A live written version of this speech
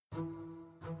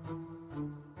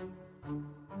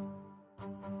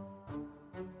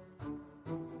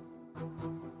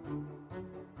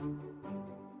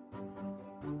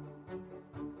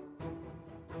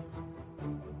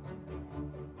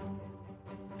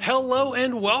Hello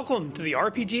and welcome to the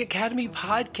RPG Academy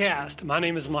podcast. My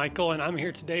name is Michael and I'm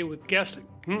here today with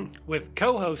with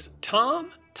co-host Tom.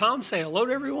 Tom, say hello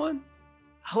to everyone.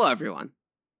 Hello, everyone.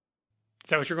 Is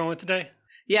that what you're going with today?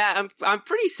 Yeah, I'm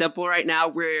pretty simple right now.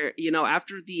 We're,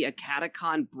 after the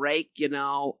Acadecon break,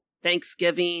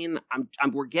 Thanksgiving,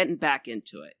 we're getting back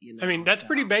into it. I mean, that's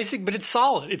pretty basic, but it's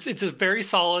solid. It's a very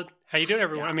solid. How you doing,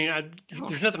 everyone? Yeah. I mean,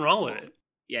 there's nothing wrong with it.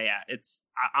 Yeah.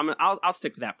 I'll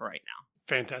stick with that for right now.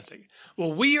 Fantastic.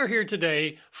 Well, we are here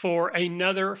today for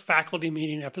another faculty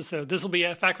meeting episode. This will be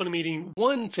a faculty meeting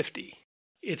 150.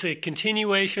 It's a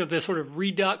continuation of this sort of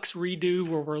redux, redo,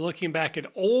 where we're looking back at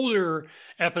older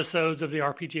episodes of the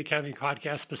RPG Academy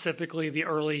podcast, specifically the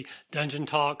early Dungeon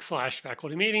Talk /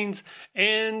 faculty meetings,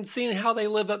 and seeing how they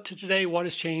live up to today, what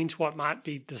has changed, what might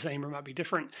be the same or might be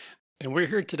different. And we're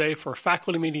here today for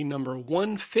faculty meeting number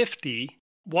 150,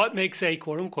 what makes a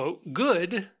quote-unquote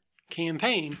good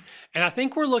campaign. And I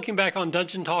think we're looking back on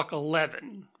Dungeon Talk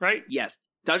 11, right? Yes,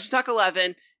 Dungeon Talk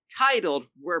 11, titled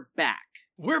We're Back.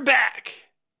 We're back!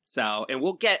 So, and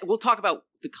we'll talk about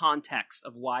the context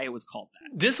of why it was called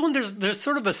that. This one, there's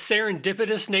sort of a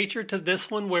serendipitous nature to this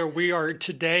one, where we are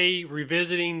today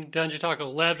revisiting Dungeon Talk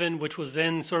 11, which was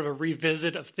then sort of a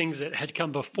revisit of things that had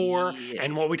come before,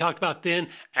 and what we talked about then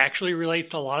actually relates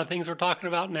to a lot of things we're talking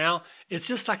about now. It's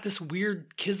just like this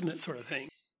weird kismet sort of thing.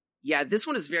 Yeah, this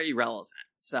one is very relevant,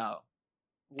 so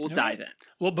we'll dive in.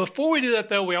 Well, before we do that,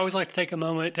 though, we always like to take a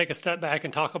moment, take a step back,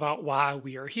 and talk about why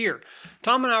we are here.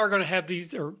 Tom and I are going to have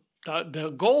these, or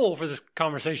the goal for this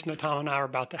conversation that Tom and I are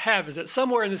about to have is that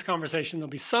somewhere in this conversation, there'll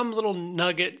be some little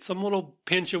nugget, some little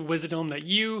pinch of wisdom that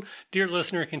you, dear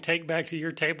listener, can take back to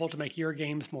your table to make your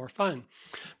games more fun.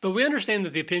 But we understand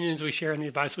that the opinions we share and the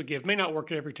advice we give may not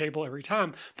work at every table every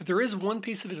time, but there is one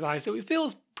piece of advice that we feel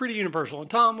is pretty universal. And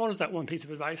Tom, what is that one piece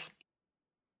of advice?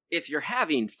 If you're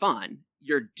having fun,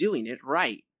 you're doing it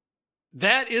right.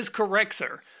 That is correct,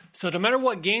 sir. So no matter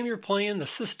what game you're playing, the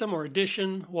system or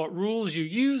edition, what rules you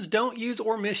use, don't use,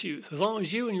 or misuse, as long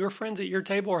as you and your friends at your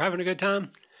table are having a good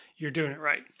time, you're doing it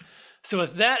right. So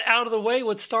with that out of the way,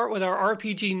 let's start with our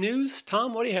RPG news.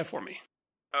 Tom, what do you have for me?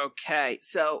 Okay,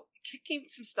 so kicking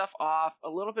some stuff off, a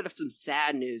little bit of some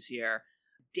sad news here.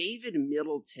 David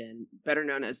Middleton, better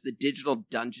known as the Digital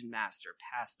Dungeon Master,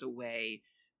 passed away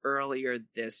earlier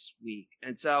this week.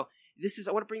 And so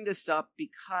I want to bring this up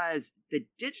because the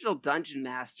Digital Dungeon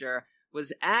Master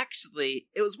was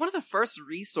it was one of the first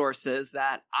resources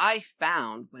that I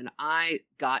found when I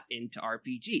got into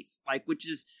RPGs,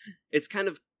 it's kind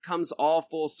of comes all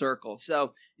full circle.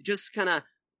 So just kind of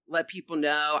let people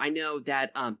know, I know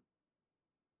that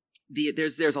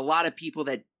there's a lot of people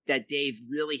that Dave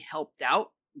really helped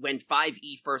out when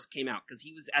 5e first came out, because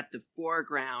he was at the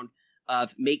foreground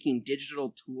of making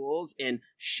digital tools and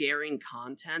sharing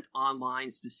content online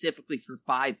specifically for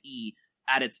 5e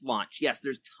at its launch. Yes,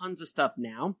 there's tons of stuff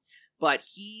now, but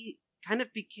he kind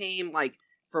of became,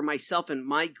 for myself and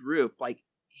my group,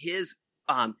 his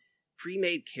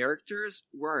pre-made characters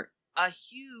were a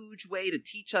huge way to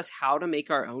teach us how to make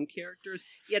our own characters.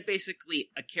 He had basically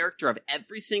a character of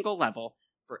every single level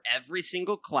for every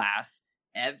single class,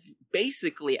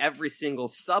 basically every single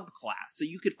subclass, so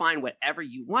you could find whatever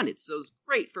you wanted. So it's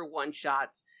great for one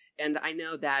shots. And I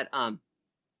know that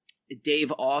Dave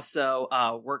also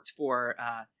worked for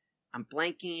I'm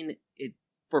blanking it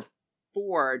for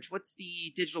Forge. What's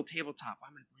the digital tabletop? Why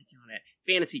am I blanking on it?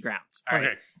 Fantasy Grounds. All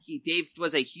right. Dave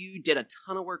did a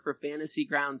ton of work for Fantasy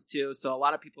Grounds too. So a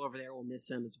lot of people over there will miss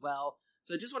him as well.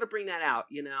 So I just want to bring that out.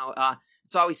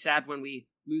 It's always sad when we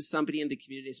lose somebody in the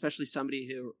community, especially somebody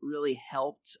who really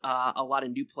helped a lot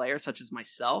of new players, such as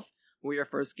myself, when we were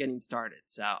first getting started.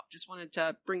 So just wanted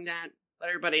to let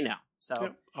everybody know.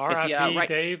 So R.I.P.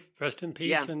 Dave, rest in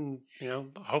peace, and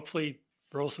hopefully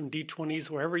roll some D20s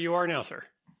wherever you are now, sir.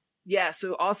 Yeah,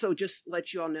 so also just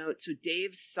let you all know, so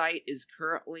Dave's site is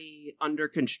currently under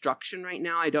construction right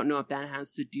now. I don't know if that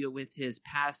has to deal with his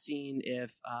passing,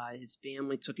 if his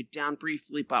family took it down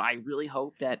briefly, but I really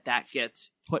hope that gets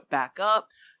put back up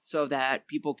so that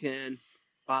people can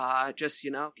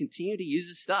continue to use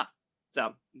his stuff.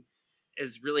 So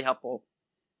it's really helpful,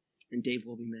 and Dave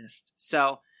will be missed.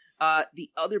 So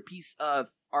the other piece of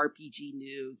RPG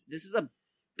news, this is a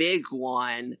big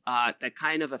one that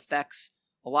kind of affects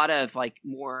a lot of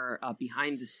more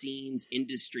behind the scenes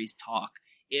industries talk,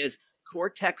 is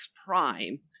Cortex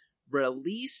Prime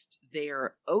released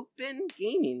their open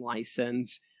gaming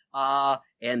license,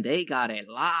 and they got a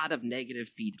lot of negative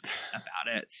feedback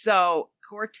about it. So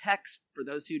Cortex, for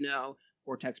those who know,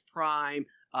 Cortex Prime,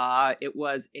 it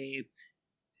was a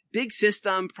big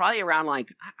system, probably around I'm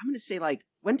going to say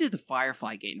when did the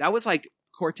Firefly game? That was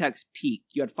Cortex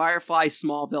peaked. You had Firefly,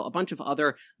 Smallville, a bunch of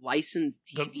other licensed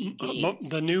TV games.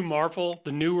 The new Marvel,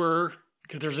 the newer,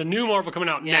 because there's a new Marvel coming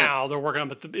out now. They're working on,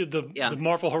 but the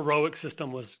Marvel Heroic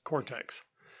system was Cortex.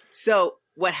 So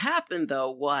what happened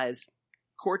though was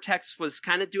Cortex was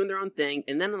kind of doing their own thing,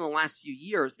 and then in the last few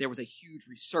years there was a huge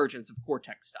resurgence of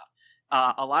Cortex stuff.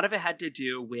 A lot of it had to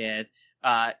do with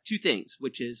two things,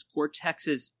 which is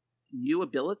Cortex's new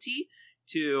ability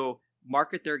to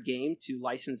market their game to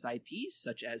licensed IPs,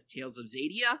 such as Tales of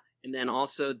Xadia, and then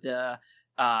also the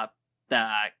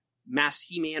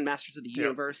He-Man Masters of the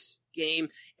Universe game,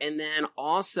 and then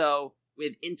also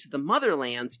with Into the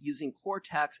Motherlands using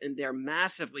Cortex in their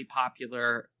massively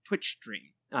popular Twitch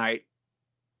stream. All right,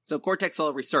 so Cortex saw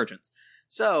a resurgence.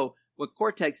 So what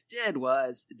Cortex did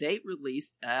was they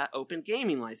released an open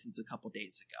gaming license a couple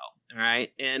days ago. All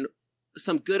right, and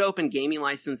some good open gaming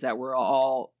license that we're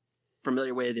all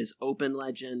familiar with is Open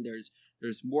Legend.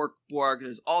 There's Morkborg.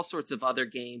 There's all sorts of other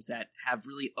games that have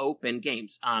really open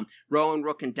games. Rowan,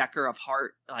 Rook, and Decker of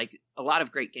Heart, like a lot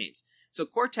of great games. So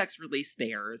Cortex released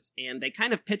theirs, and they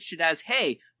kind of pitched it as,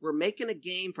 hey, we're making a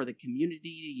game for the community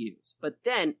to use. But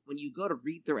then when you go to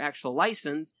read their actual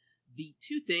license, the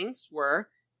two things were,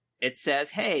 it says,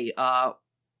 hey,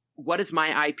 what is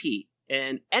my IP?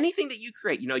 And anything that you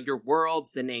create, your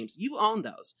worlds, the names, you own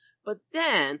those. But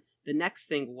then the next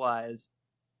thing was,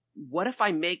 what if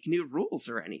I make new rules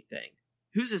or anything?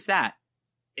 Whose is that?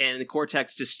 And the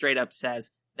Cortex just straight up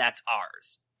says, that's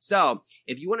ours. So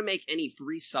if you want to make any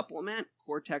free supplement,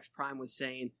 Cortex Prime was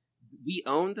saying, we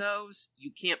own those. You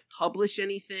can't publish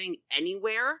anything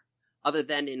anywhere other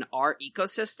than in our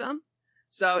ecosystem.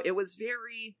 So it's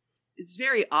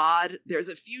very odd. There's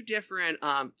a few different,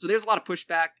 so there's a lot of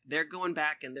pushback. They're going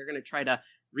back and they're going to try to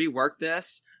rework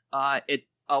this.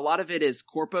 A lot of it is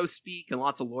corpo speak and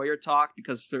lots of lawyer talk,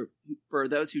 because for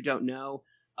those who don't know,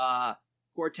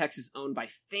 Cortex is owned by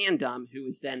Fandom, who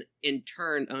is then in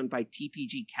turn owned by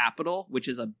TPG Capital, which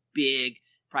is a big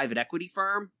private equity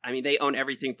firm. I mean, they own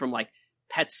everything from like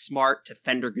PetSmart to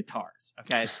Fender guitars.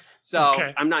 Okay. So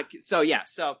okay.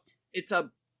 So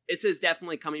this is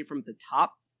definitely coming from the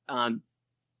top.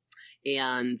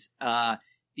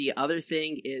 The other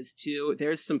thing is, too,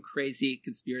 there's some crazy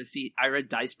conspiracy. I read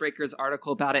Dicebreaker's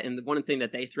article about it, and the one thing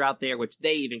that they threw out there, which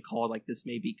they even called, like, this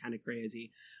may be kind of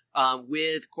crazy,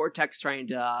 with Cortex trying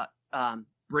to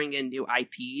bring in new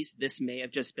IPs, this may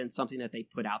have just been something that they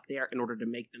put out there in order to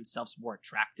make themselves more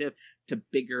attractive to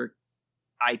bigger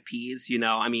IPs,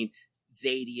 I mean,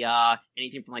 Xadia,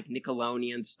 anything from, like,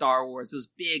 Nickelodeon, Star Wars,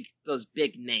 those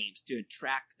big names to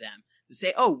attract them. To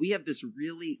say, oh, we have this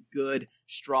really good,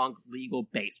 strong legal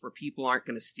base where people aren't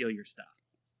going to steal your stuff.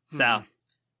 So,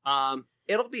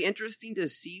 it'll be interesting to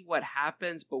see what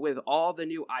happens, but with all the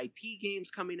new IP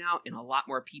games coming out and a lot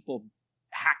more people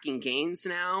hacking games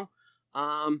now,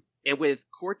 and with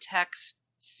Cortex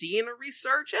seeing a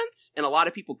resurgence and a lot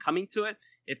of people coming to it,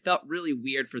 it felt really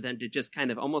weird for them to just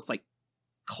kind of almost like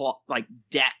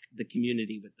deck the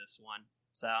community with this one.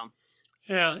 So...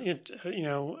 Yeah,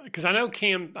 because I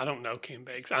don't know Cam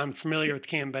Banks. I'm familiar with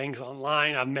Cam Banks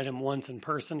online. I've met him once in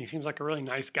person. He seems like a really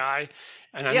nice guy.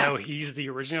 And I know he's the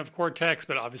originator of Cortex,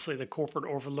 but obviously the corporate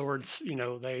overlords,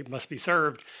 they must be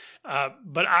served.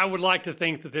 But I would like to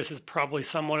think that this is probably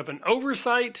somewhat of an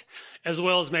oversight, as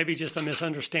well as maybe just a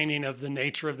misunderstanding of the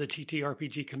nature of the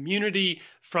TTRPG community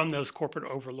from those corporate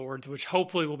overlords, which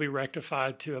hopefully will be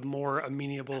rectified to a more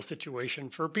amenable situation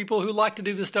for people who like to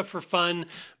do this stuff for fun,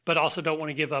 but also don't want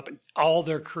to give up all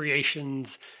their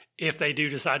creations if they do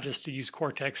decide just to use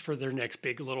Cortex for their next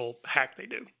big little hack they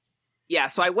do. Yeah,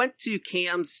 so I went to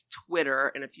Cam's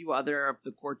Twitter and a few other of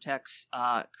the Cortex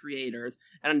creators,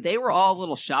 and they were all a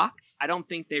little shocked. I don't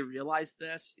think they realized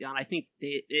this, and I think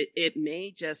they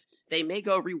may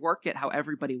go rework it how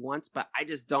everybody wants, but I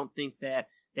just don't think that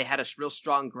they had a real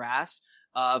strong grasp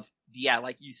of,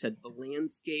 like you said, the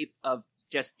landscape of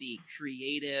just the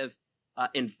creative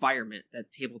environment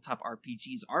that tabletop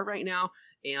RPGs are right now,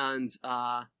 and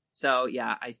I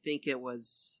think it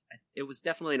was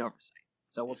definitely an oversight.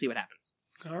 So we'll see what happens.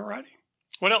 All righty.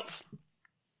 What else?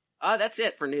 That's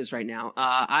it for news right now.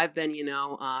 I've been,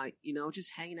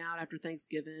 just hanging out after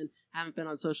Thanksgiving. Haven't been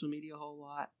on social media a whole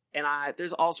lot. And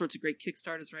there's all sorts of great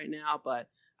Kickstarters right now, but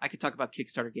I could talk about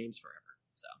Kickstarter games forever.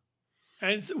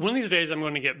 So one of these days I'm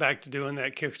going to get back to doing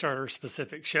that Kickstarter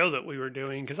specific show that we were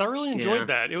doing, because I really enjoyed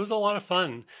that. It was a lot of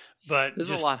fun, but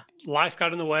life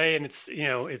got in the way, and it's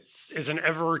an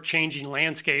ever changing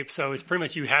landscape. So it's pretty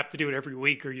much you have to do it every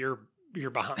week or you're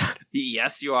behind.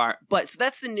 Yes, you are. But so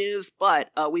that's the news. But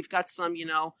we've got some,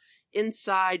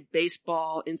 inside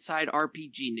baseball, inside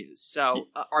RPG news. So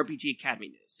RPG Academy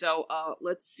news. So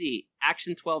let's see.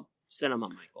 Action 12 Cinema,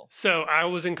 Michael. So I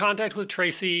was in contact with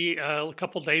Tracy a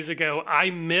couple days ago. I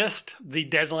missed the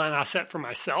deadline I set for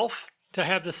myself to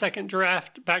have the second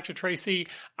draft back to Tracy.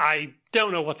 I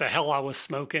don't know what the hell I was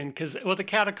smoking, because with the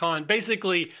Catacon,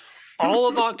 basically all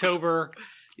of October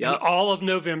and all of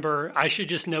November, I should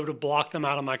just know to block them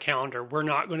out of my calendar. We're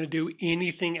not going to do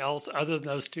anything else other than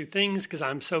those two things, because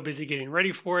I'm so busy getting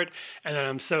ready for it, and then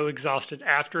I'm so exhausted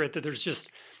after it that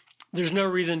there's no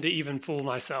reason to even fool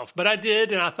myself. But I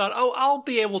did, and I thought, I'll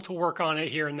be able to work on it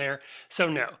here and there. So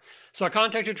no. So I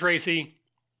contacted Tracy,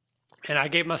 and I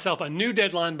gave myself a new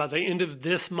deadline by the end of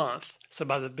this month. So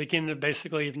by the beginning of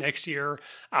basically of next year,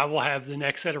 I will have the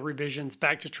next set of revisions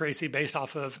back to Tracy based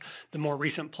off of the more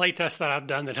recent playtests that I've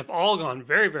done that have all gone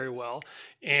very, very well.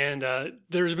 And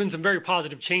there's been some very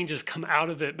positive changes come out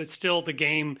of it, but still the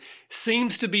game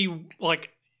seems to be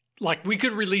like we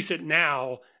could release it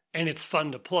now and it's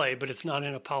fun to play, but it's not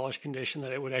in a polished condition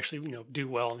that it would actually, do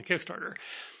well on the Kickstarter.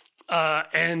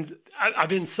 And I've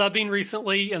been subbing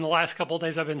recently. In the last couple of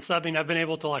days, I've been subbing. I've been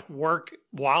able to work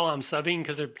while I'm subbing,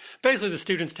 because they're basically, the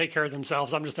students take care of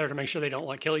themselves. I'm just there to make sure they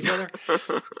don't kill each other.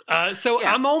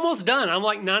 I'm almost done. I'm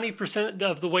 90%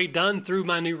 of the way done through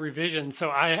my new revision. So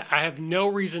I have no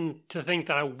reason to think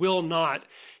that I will not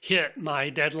hit my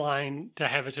deadline to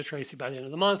have it to Tracy by the end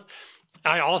of the month.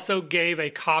 I also gave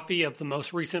a copy of the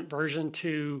most recent version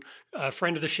to a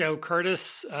friend of the show,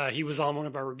 Curtis. He was on one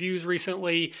of our reviews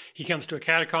recently. He comes to a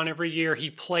Catacon every year.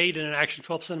 He played in an Action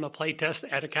 12 Cinema playtest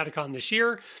at a Catacon this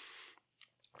year,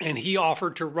 and he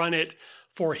offered to run it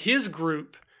for his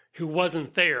group who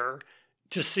wasn't there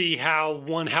to see how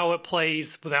it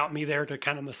plays without me there to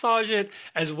kind of massage it,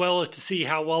 as well as to see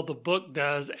how well the book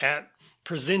does at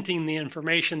presenting the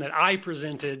information that I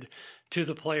presented to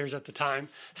the players at the time.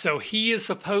 So he is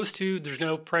supposed to, there's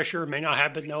no pressure, may not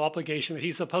have, but no obligation, but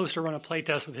he's supposed to run a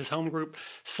playtest with his home group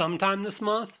sometime this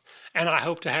month. And I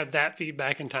hope to have that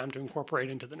feedback in time to incorporate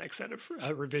into the next set of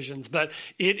revisions. But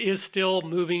it is still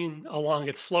moving along.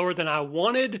 It's slower than I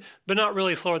wanted, but not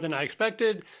really slower than I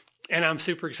expected. And I'm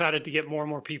super excited to get more and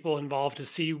more people involved to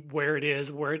see where it is,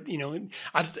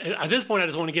 at this point, I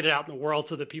just want to get it out in the world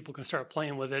so that people can start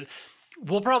playing with it.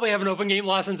 We'll probably have an open game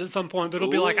license at some point, but it'll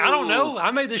be I don't know.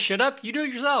 I made this shit up. You do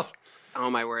it yourself. Oh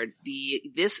my word.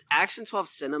 This Action 12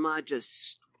 Cinema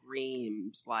just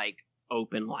screams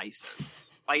open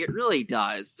license. It really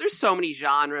does. There's so many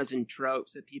genres and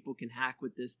tropes that people can hack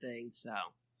with this thing. So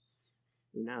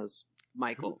who knows?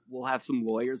 Michael, we'll have some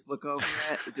lawyers look over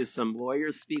it. Does some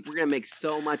lawyers speak? We're going to make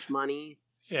so much money.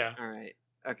 Yeah. All right.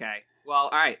 Okay. Well,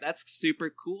 all right. That's super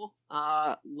cool.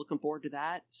 Looking forward to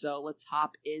that. So let's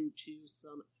hop into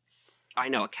some... I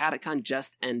know, a Catacon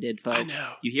just ended, folks. I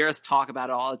know. You hear us talk about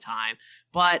it all the time.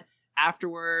 But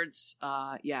afterwards,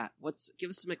 give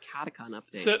us some Catacon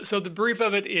updates. So the brief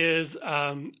of it is,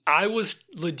 I was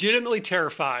legitimately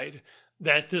terrified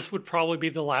that this would probably be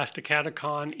the last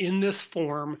Catacon in this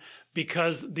form,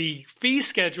 because the fee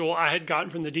schedule I had gotten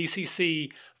from the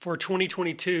DCC for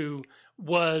 2022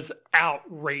 was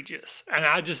outrageous.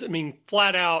 And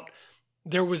flat out,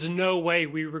 there was no way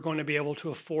we were going to be able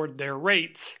to afford their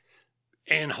rates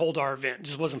and hold our event. It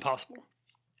just wasn't possible.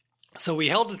 So we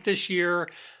held it this year.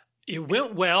 It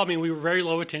went well. We were very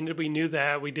low attended. We knew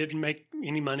that. We didn't make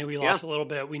any money. We lost a little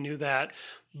bit. We knew that.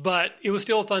 But it was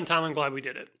still a fun time. I'm glad we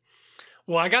did it.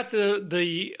 Well, I got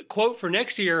the quote for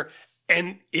next year,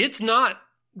 and it's not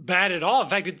bad at all. In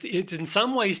fact, it's in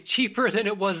some ways cheaper than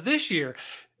it was this year,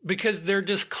 because they're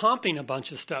just comping a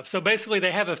bunch of stuff. So basically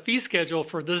they have a fee schedule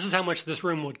for this is how much this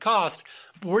room would cost,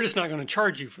 but we're just not going to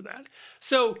charge you for that.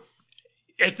 So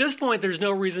at this point, there's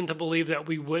no reason to believe that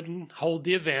we wouldn't hold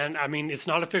the event. It's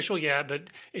not official yet, but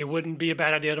it wouldn't be a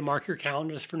bad idea to mark your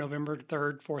calendars for November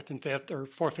 3rd, 4th, and 5th, or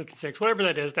 4th, 5th, and 6th, whatever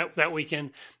that is, that weekend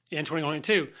in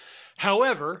 2022.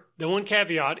 However, the one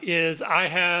caveat is I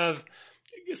have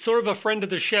sort of a friend of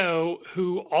the show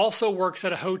who also works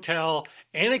at a hotel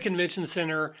and a convention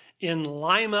center in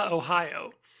Lima,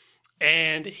 Ohio.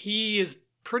 And he is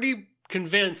pretty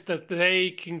convinced that they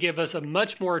can give us a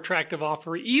much more attractive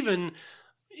offer, even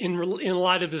in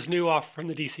light of this new offer from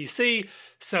the DCC.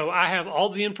 So I have all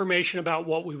the information about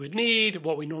what we would need,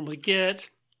 what we normally get,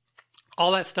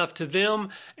 all that stuff to them.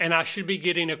 And I should be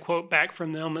getting a quote back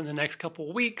from them in the next couple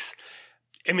of weeks.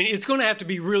 It's going to have to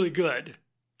be really good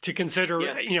to consider,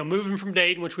 moving from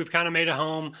Dayton, which we've kind of made a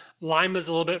home. Lima's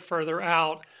a little bit further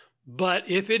out, But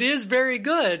if it is very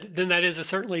good, then that is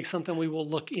certainly something we will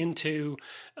look into.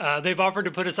 They've offered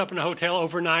to put us up in a hotel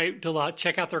overnight to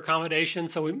check out their accommodation.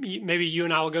 So maybe you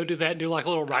and I will go do that and do like a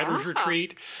little writer's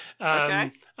retreat.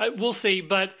 Okay. We'll see.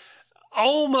 But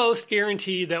almost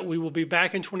guaranteed that we will be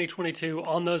back in 2022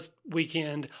 on those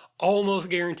weekend. Almost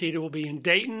guaranteed it will be in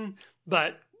Dayton.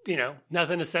 But,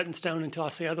 nothing is set in stone until I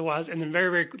say otherwise. And then very,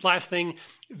 very last thing,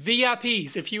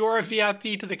 VIPs. If you are a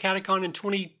VIP to the Catacon in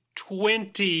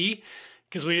 2020,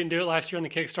 because we didn't do it last year on the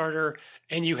Kickstarter,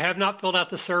 and you have not filled out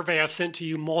the survey I've sent to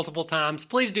you multiple times,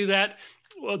 please do that.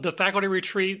 The faculty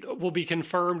retreat will be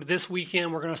confirmed this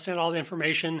weekend. We're going to send all the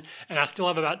information, and I still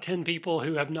have about 10 people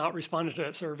who have not responded to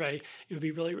that survey. It would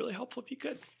be really, really helpful if you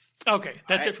could. Okay,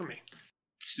 that's it for me.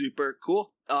 Super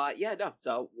cool.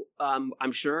 So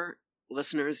I'm sure,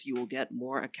 listeners, you will get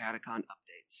more Catacon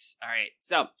updates. All right,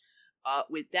 so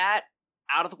with that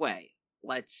out of the way,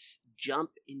 let's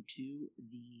jump into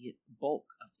the bulk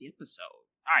of the episode.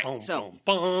 All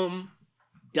right,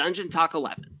 Dungeon Talk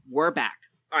 11. We're back.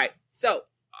 All right, so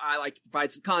I like to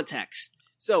provide some context.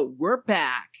 So we're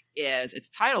back it's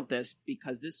titled this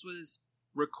because this was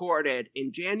recorded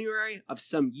in January of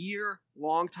some year,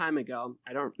 long time ago.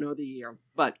 I don't know the year,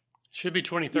 but should be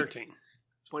 2013.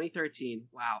 2013.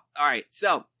 Wow. All right.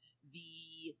 So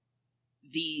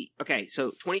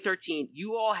so 2013,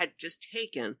 you all had just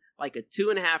taken like a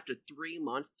 2.5 to 3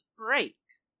 month break,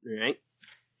 right?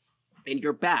 And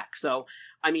you're back. So,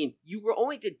 I mean, you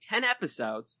only did 10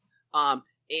 episodes,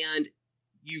 and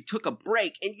you took a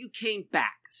break and you came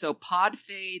back. So Pod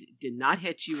Fade did not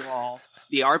hit you all.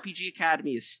 The RPG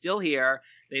Academy is still here.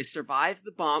 They survived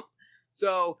the bump.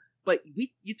 So, but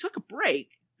you took a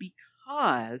break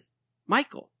because,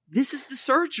 Michael, this is the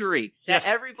surgery that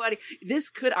everybody,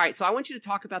 all right, so I want you to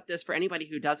talk about this for anybody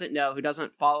who doesn't know, who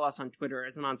doesn't follow us on Twitter,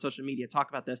 isn't on social media, talk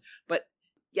about this. But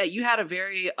yeah, you had a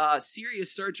very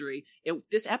serious surgery.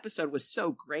 This episode was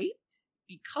so great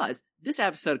because this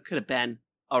episode could have been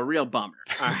a real bummer.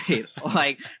 All right,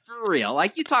 like for real.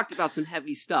 Like you talked about some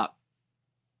heavy stuff.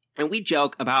 And we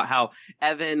joke about how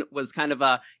Evan was kind of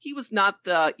he was not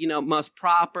the, most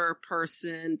proper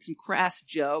person, some crass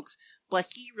jokes, but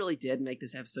he really did make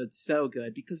this episode so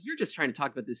good because you're just trying to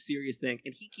talk about this serious thing,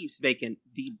 and he keeps making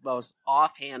the most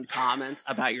offhand comments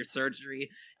about your surgery,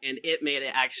 and it made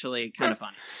it actually kind of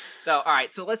funny. So, all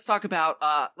right, so let's talk about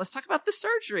the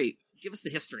surgery. Give us the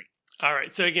history. All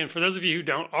right. So again, for those of you who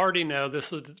don't already know,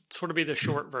 this would sort of be the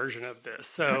short version of this.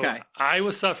 So I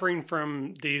was suffering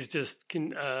from these just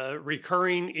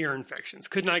recurring ear infections.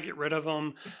 Could not get rid of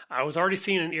them. I was already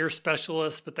seeing an ear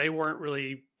specialist, but they weren't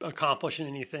really accomplishing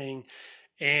anything.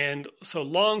 And so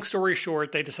long story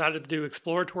short, they decided to do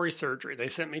exploratory surgery. They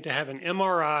sent me to have an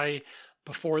MRI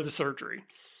before the surgery.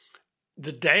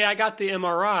 The day I got the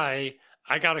MRI,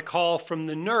 I got a call from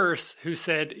the nurse who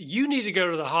said, "You need to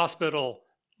go to the hospital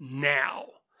now."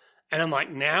 And I'm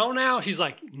like, now? She's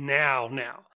like, now.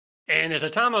 And at the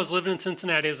time I was living in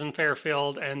Cincinnati, I was in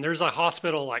Fairfield, and there's a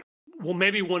hospital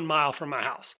maybe 1 mile from my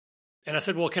house. And I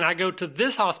said, well, can I go to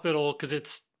this hospital because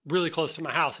it's really close to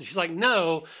my house? And she's like,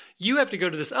 no, you have to go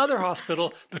to this other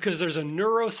hospital because there's a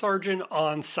neurosurgeon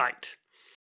on site.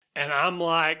 And I'm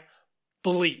like,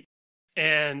 bleep.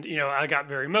 And, I got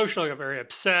very emotional, I got very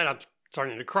upset. I'm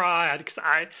starting to cry because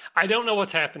I don't know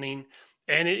what's happening.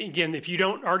 And again, if you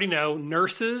don't already know,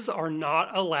 nurses are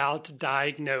not allowed to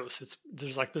diagnose.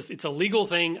 It's a legal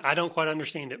thing. I don't quite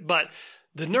understand it. But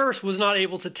the nurse was not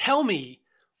able to tell me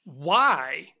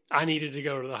why I needed to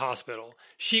go to the hospital.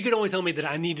 She could only tell me that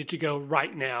I needed to go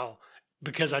right now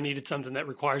because I needed something that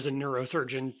requires a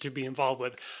neurosurgeon to be involved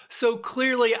with. So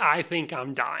clearly, I think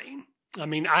I'm dying. I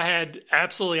mean, I had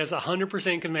absolutely, as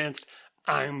 100% convinced,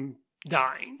 I'm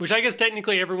dying, which I guess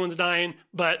technically everyone's dying,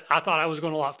 but I thought I was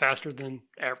going a lot faster than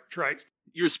average, right?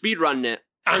 You're speed running it.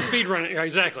 I'm speed running it,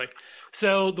 exactly.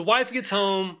 So the wife gets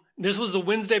home. This was the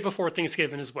Wednesday before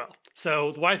Thanksgiving as well.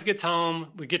 So the wife gets home.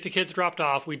 We get the kids dropped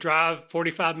off. We drive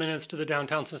 45 minutes to the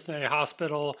downtown Cincinnati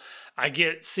hospital. I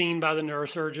get seen by the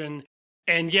neurosurgeon.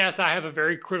 And yes, I have a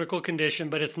very critical condition,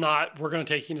 but it's not, we're going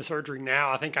to take you into surgery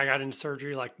now. I think I got into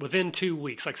surgery within 2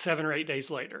 weeks, 7 or 8 days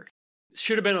later.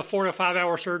 Should have been a 4 to 5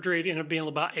 hour surgery. It ended up being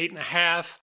about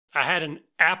 8.5. I had an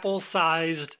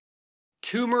apple-sized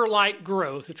tumor-like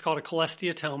growth. It's called a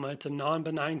cholesteatoma. It's a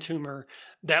non-benign tumor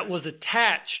that was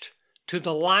attached to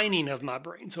the lining of my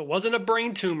brain. So it wasn't a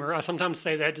brain tumor. I sometimes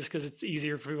say that just because it's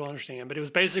easier for people to understand, but it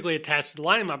was basically attached to the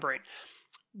lining of my brain.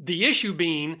 The issue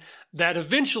being that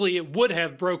eventually it would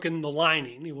have broken the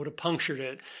lining. It would have punctured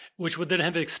it, which would then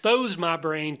have exposed my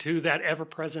brain to that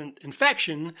ever-present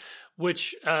infection,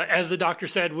 which, as the doctor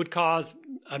said, would cause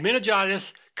a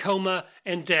meningitis, coma,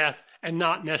 and death and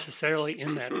not necessarily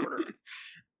in that order.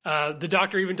 The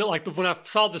doctor even told, like when I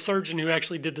saw the surgeon who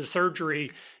actually did the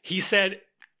surgery, he said,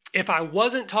 if I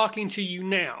wasn't talking to you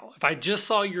now, if I just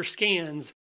saw your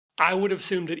scans, I would have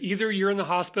assumed that either you're in the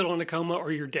hospital in a coma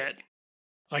or you're dead.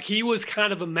 Like he was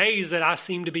kind of amazed that I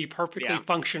seemed to be perfectly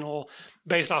functional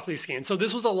based off these scans. So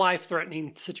this was a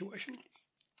life-threatening situation.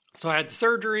 So I had the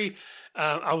surgery.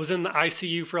 I was in the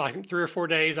ICU for like 3 or 4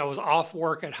 days. I was off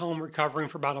work at home recovering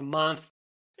for about a month.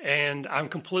 And I'm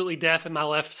completely deaf in my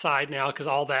left side now because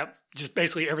all that, just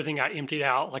basically everything got emptied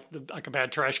out like a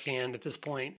bad trash can at this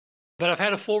point. But I've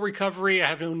had a full recovery. I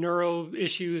have no neuro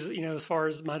issues, as far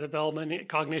as my development,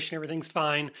 cognition, everything's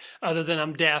fine, other than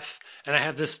I'm deaf and I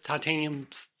have this titanium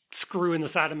screw in the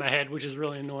side of my head, which is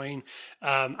really annoying.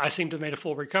 I seem to have made a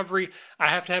full recovery. I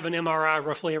have to have an MRI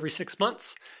roughly every 6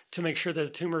 months to make sure that the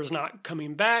tumor is not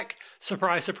coming back.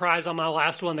 Surprise, surprise, on my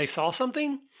last one, they saw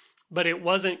something, but it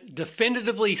wasn't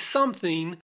definitively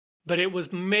something, but it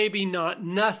was maybe not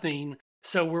nothing.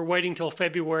 So we're waiting till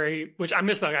February, which I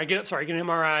misspoke. I get an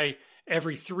MRI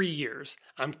every 3 years.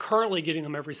 I'm currently getting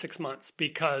them every 6 months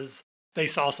because they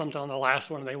saw something on the last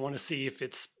one and they want to see if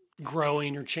it's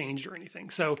growing or changed or anything.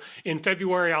 So in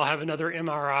February, I'll have another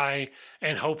MRI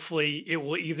and hopefully it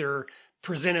will either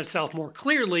present itself more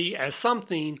clearly as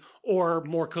something or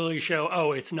more clearly show,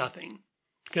 oh, it's nothing.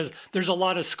 Because there's a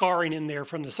lot of scarring in there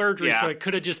from the surgery, so it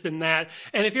could have just been that.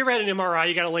 And if you ever had an MRI,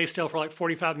 you got to lay still for like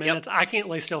 45 minutes. I can't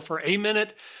lay still for a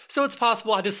minute. So it's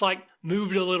possible I just like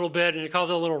moved a little bit and it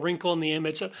caused a little wrinkle in the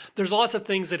image. So there's lots of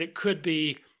things that it could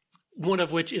be, one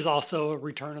of which is also a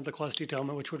return of the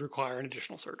cholesteatoma, which would require an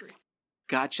additional surgery.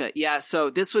 Gotcha. Yeah, so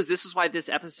this is why this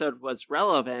episode was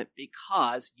relevant,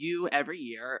 because you every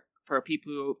year, for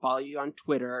people who follow you on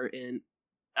Twitter and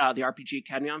the RPG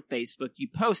Academy on Facebook, you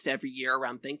post every year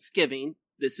around Thanksgiving.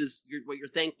 This is what you're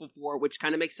thankful for, which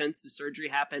kind of makes sense. The surgery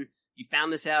happened. You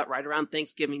found this out right around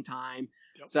Thanksgiving time.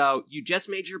 Yep. So you just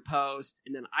made your post,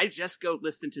 and then I just go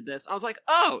listen to this. I was like,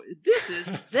 oh, this is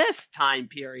this time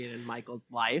period in Michael's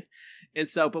life. And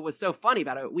so, but what's so funny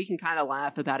about it, we can kind of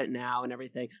laugh about it now and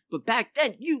everything. But back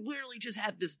then, you literally just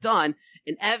had this done,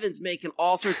 and Evan's making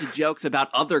all sorts of jokes about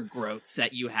other growths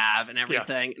that you have and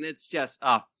everything. Yeah. And it's just,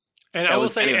 and I will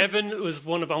say, anyway. Evan was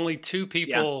one of only 2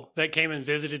 people that came and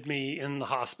visited me in the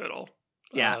hospital.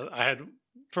 Yeah. I had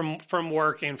from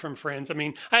work and from friends. I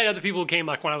mean, I had other people who came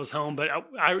like when I was home, but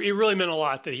it really meant a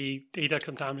lot that he took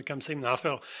some time to come see me in the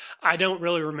hospital. I don't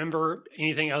really remember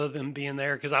anything other than being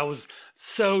there because I was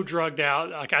so drugged out.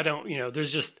 Like I don't,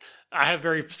 I have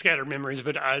very scattered memories,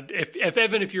 but if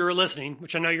Evan, if you're listening,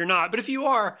 which I know you're not, but if you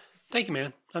are, thank you,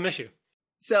 man. I miss you.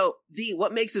 So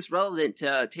what makes this relevant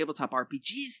to tabletop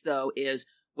RPGs, though, is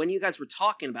when you guys were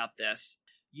talking about this,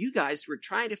 you guys were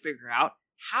trying to figure out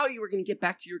how you were going to get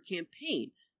back to your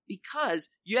campaign. Because,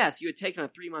 yes, you had taken a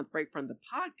 3-month break from the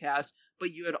podcast,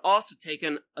 but you had also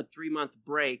taken a 3-month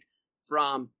break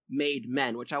from Made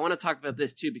Men, which I want to talk about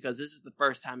this, too, because this is the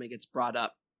first time it gets brought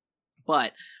up.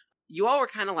 But you all were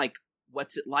kind of like,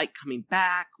 what's it like coming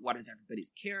back? What is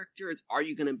everybody's characters? Are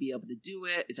you going to be able to do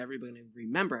it? Is everybody going to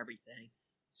remember everything?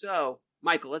 So,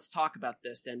 Michael, let's talk about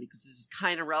this then, because this is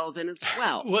kind of relevant as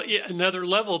well. Well, yeah, another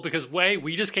level, because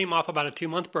we just came off about a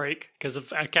 2-month break because of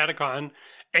Catacon,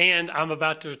 and I'm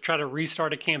about to try to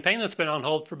restart a campaign that's been on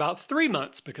hold for about 3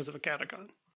 months because of a Catacon.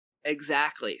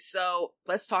 Exactly. So,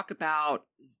 let's talk about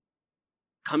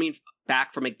coming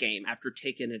back from a game after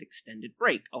taking an extended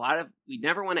break. We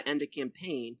never want to end a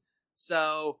campaign,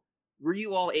 so were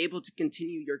you all able to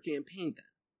continue your campaign then?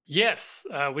 Yes,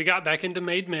 we got back into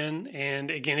Made Men,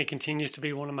 and again, it continues to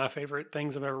be one of my favorite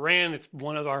things I've ever ran. It's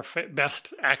one of our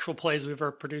best actual plays we've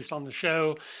ever produced on the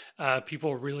show.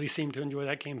 People really seem to enjoy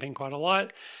that campaign quite a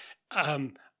lot.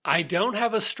 I don't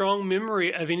have a strong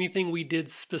memory of anything we did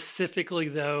specifically,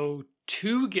 though,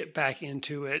 to get back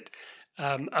into it.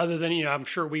 Other than, I'm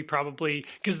sure we probably,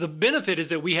 because the benefit is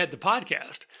that we had the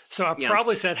podcast. So I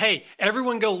probably said, hey,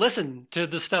 everyone go listen to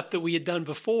the stuff that we had done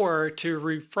before to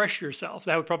refresh yourself.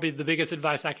 That would probably be the biggest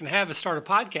advice I can have is start a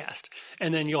podcast.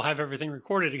 And then you'll have everything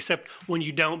recorded, except when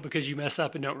you don't because you mess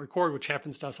up and don't record, which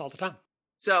happens to us all the time.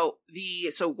 So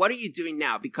what are you doing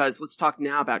now? Because let's talk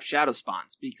now about Shadow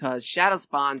Spawns, because Shadow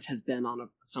Spawns has been on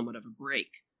somewhat of a break,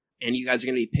 and you guys are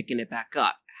going to be picking it back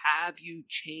up. Have you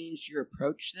changed your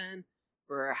approach then?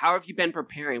 Or how have you been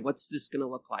preparing? What's this going to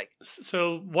look like?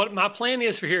 So what my plan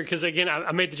is for here, because again, I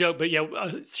made the joke, but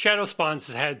Shadow Spawns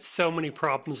has had so many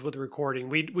problems with recording.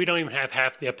 We don't even have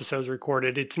half the episodes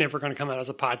recorded. It's never going to come out as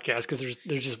a podcast because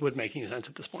there just wouldn't make any sense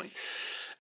at this point.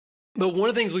 But one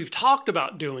of the things we've talked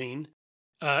about doing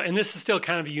and this is still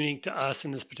kind of unique to us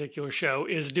in this particular show,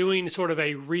 is doing sort of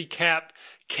a recap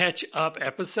catch-up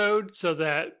episode so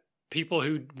that people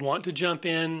who want to jump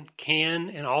in can,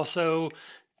 and also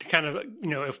to kind of,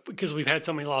 because we've had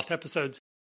so many lost episodes.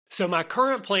 So my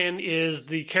current plan is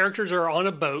the characters are on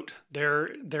a boat. They're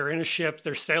in a ship.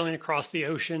 They're sailing across the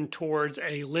ocean towards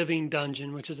a living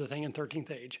dungeon, which is a thing in 13th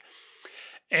Age.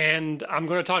 And I'm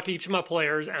going to talk to each of my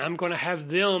players, and I'm going to have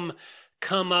them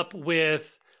come up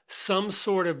with some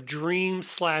sort of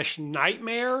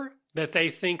dream/nightmare that they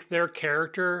think their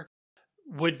character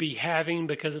would be having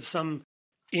because of some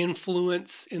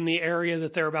influence in the area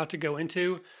that they're about to go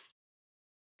into.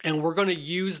 And we're going to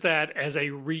use that as a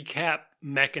recap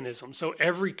mechanism. So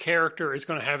every character is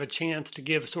going to have a chance to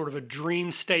give sort of a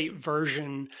dream state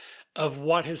version of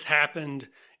what has happened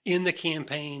in the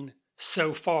campaign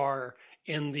so far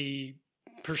in the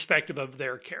perspective of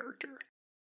their character.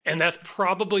 And that's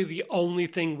probably the only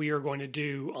thing we are going to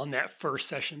do on that first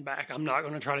session back. I'm not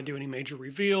going to try to do any major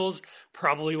reveals.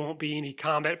 Probably won't be any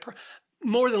combat.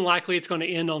 More than likely, it's going to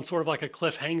end on sort of like a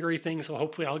cliffhanger-y thing, so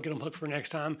hopefully I'll get them hooked for next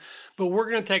time. But we're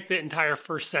going to take the entire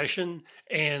first session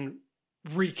and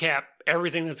recap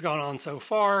everything that's gone on so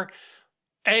far.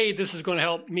 This is going to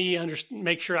help me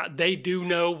make sure they do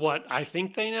know what I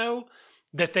think they know,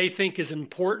 that they think is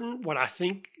important, what I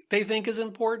think they think is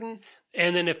important.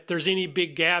 And then if there's any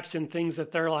big gaps in things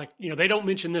that they're like, they don't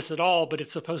mention this at all, but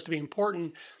it's supposed to be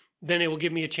important, then it will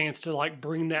give me a chance to like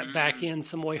bring that back in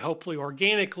some way, hopefully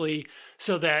organically,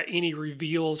 so that any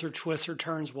reveals or twists or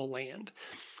turns will land.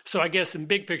 So I guess in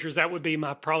big pictures, that would be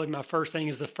probably my first thing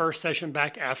is the first session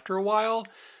back after a while.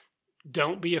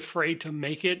 Don't be afraid to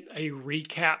make it a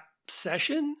recap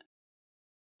session.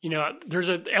 There's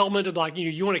an element of like,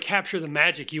 you want to capture the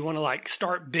magic. You want to like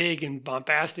start big and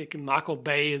bombastic and Michael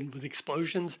Bay and with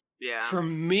explosions. Yeah. For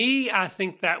me, I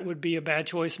think that would be a bad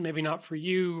choice. Maybe not for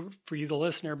you, the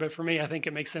listener, but for me, I think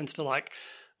it makes sense to like,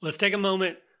 let's take a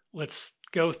moment. Let's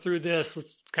go through this.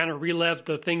 Let's kind of relive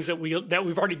the things that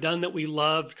we've already done that we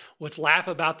loved. Let's laugh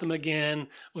about them again.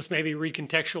 Let's maybe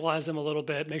recontextualize them a little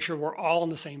bit. Make sure we're all on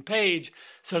the same page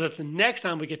so that the next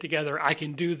time we get together, I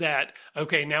can do that.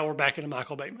 Okay, now we're back in a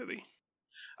Michael Bay movie.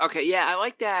 Okay, yeah, I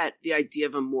like that. The idea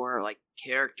of a more like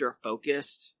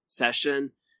character-focused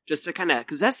session, just to kind of,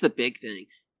 because that's the big thing.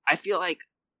 I feel like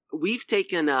we've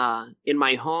taken in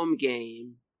my home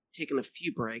game. Taken a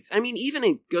few breaks. I mean, even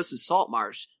in Ghost of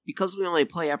Saltmarsh, because we only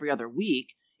play every other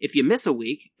week, if you miss a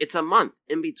week, it's a month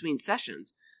in between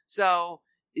sessions. So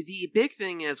the big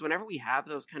thing is whenever we have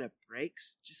those kind of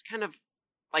breaks, just kind of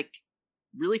like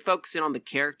really focusing on the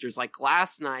characters. Like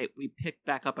last night, we picked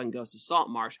back up on Ghost of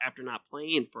Saltmarsh after not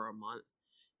playing for a month.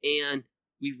 And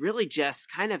we really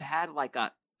just kind of had like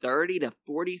a 30 to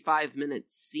 45 minute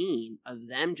scene of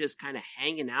them just kind of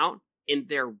hanging out in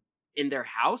their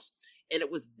house. And it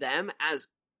was them as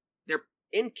they're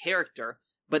in character,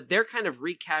 but they're kind of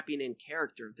recapping in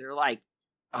character. They're like,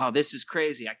 oh, this is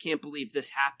crazy. I can't believe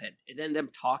this happened. And then them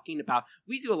talking about,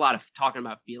 we do a lot of talking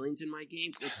about feelings in my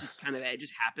games. It's just kind of, it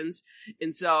just happens.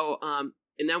 And so,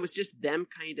 and that was just them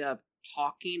kind of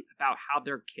talking about how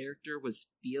their character was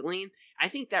feeling. I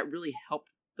think that really helped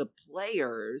the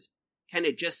players kind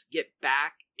of just get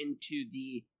back into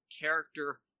the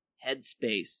character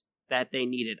headspace that they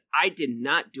needed. I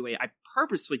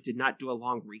purposely did not do a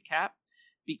long recap,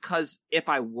 because if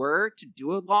I were to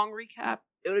do a long recap,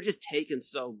 it would have just taken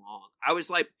so long. I was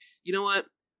like, you know what?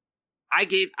 I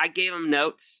gave them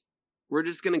notes. We're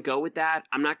just going to go with that.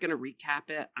 I'm not going to recap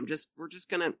it. We're just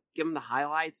going to give them the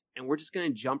highlights, and we're just going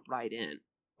to jump right in.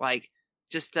 Like,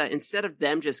 just instead of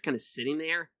them just kind of sitting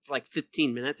there for like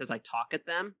 15 minutes as I talk at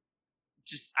them,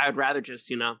 I would rather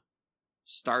just,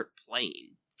 start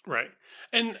playing. Right.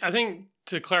 And I think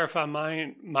to clarify,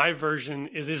 my version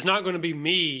is it's not going to be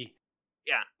me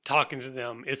talking to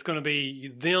them. It's going to be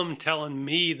them telling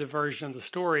me the version of the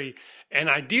story. And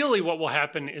ideally what will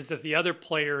happen is that the other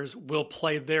players will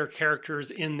play their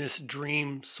characters in this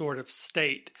dream sort of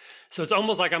state. So it's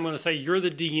almost like I'm going to say, you're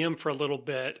the DM for a little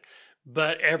bit,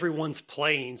 but everyone's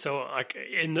playing. So like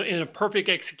in a perfect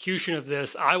execution of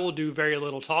this, I will do very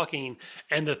little talking,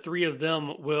 and the three of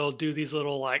them will do these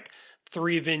little like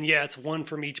 3 vignettes, one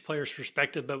from each player's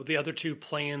perspective, but with the other 2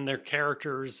 playing their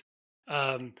characters,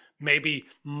 maybe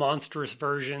monstrous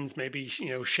versions, maybe,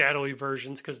 shadowy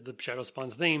versions because of the Shadow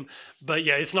Spawns theme. But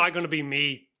yeah, it's not going to be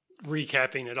me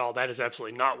recapping at all. That is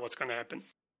absolutely not what's going to happen.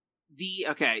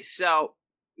 So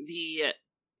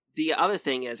the other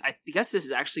thing is, I guess this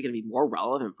is actually going to be more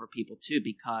relevant for people too,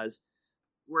 because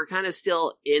we're kind of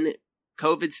still in,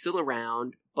 COVID's still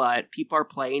around, but people are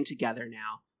playing together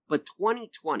now. But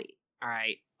 2020, all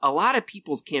right, a lot of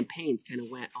people's campaigns kind of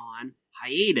went on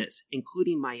hiatus,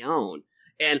 including my own.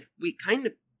 And we kind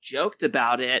of joked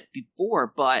about it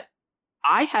before, but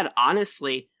I had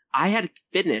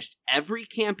finished every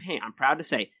campaign. I'm proud to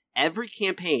say every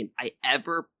campaign I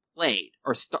ever played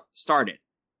or started,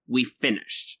 we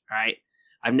finished, right?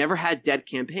 I've never had dead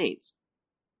campaigns.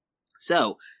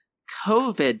 So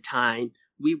COVID time,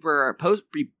 we were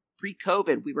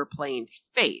pre-COVID, we were playing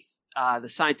Faith, the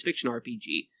science fiction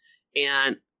RPG,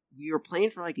 and we were playing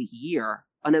for like a year,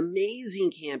 an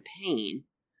amazing campaign,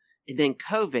 and then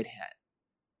COVID hit,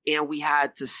 and we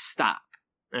had to stop.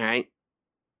 All right,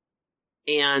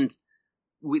 and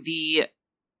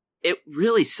it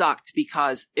really sucked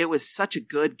because it was such a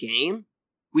good game.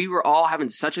 We were all having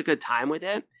such a good time with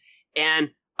it,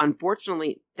 and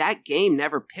unfortunately, that game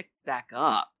never picked back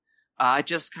up.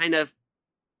 Just kind of,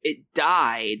 it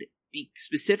died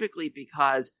specifically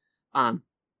because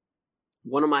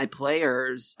one of my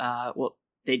players,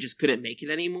 they just couldn't make it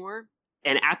anymore.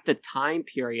 And at the time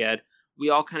period, we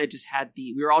all kind of just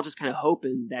we were all just kind of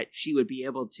hoping that she would be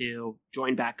able to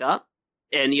join back up.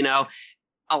 And,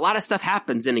 a lot of stuff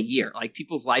happens in a year. Like,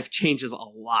 people's life changes a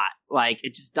lot. Like,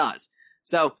 it just does.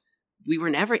 So we were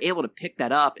never able to pick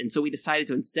that up. And so we decided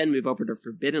to instead move over to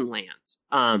Forbidden Lands.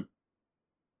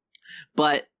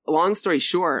 But long story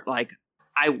short, like,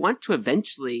 I want to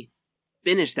eventually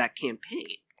finish that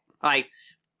campaign. Like,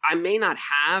 I may not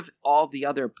have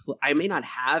I may not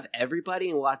have everybody,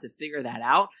 and we'll have to figure that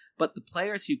out. But the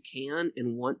players who can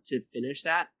and want to finish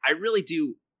that, I really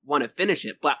do want to finish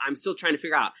it. But I'm still trying to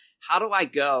figure out how do I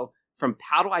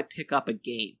pick up a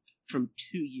game from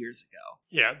 2 years ago?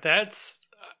 Yeah, that's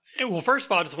well. First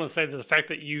of all, I just want to say that the fact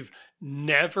that you've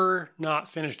never not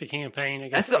finished a campaign,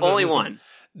 that's the only one.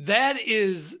 That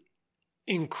is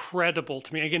incredible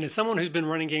to me. Again, as someone who's been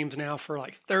running games now for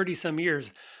like 30 some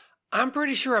years, I'm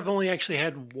pretty sure I've only actually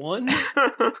had one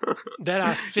that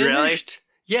I finished. Really?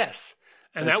 Yes.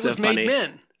 And that was Made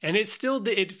Men. And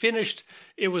it finished,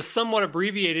 it was somewhat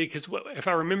abbreviated because if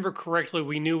I remember correctly,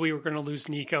 we knew we were going to lose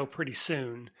Nico pretty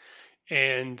soon.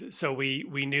 And so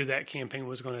we knew that campaign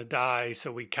was going to die.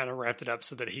 So we kind of wrapped it up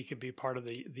so that he could be part of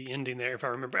the ending there, if I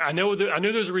remember. I know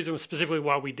there's a reason specifically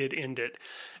why we did end it.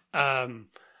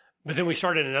 But then we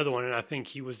started another one, and I think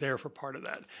he was there for part of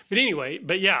that. But anyway,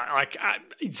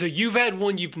 so you've had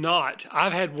one you've not.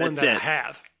 I've had one I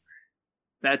have.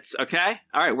 That's okay.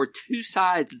 All right. We're two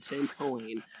sides of the same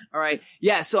coin. All right.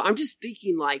 Yeah. So I'm just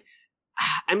thinking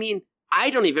I mean, I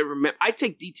don't even remember. I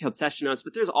take detailed session notes,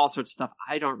 but there's all sorts of stuff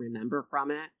I don't remember from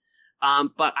it.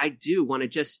 But I do want to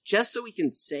just so we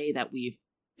can say that we've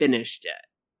finished it.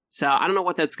 So I don't know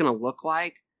what that's going to look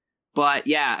like, but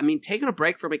yeah, I mean, taking a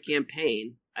break from a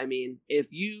campaign. I mean, if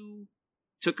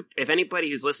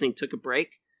anybody who's listening took a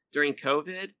break during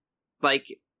COVID,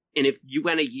 and if you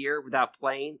went a year without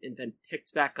playing and then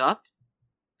picked back up,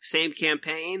 same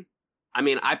campaign, I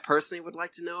mean, I personally would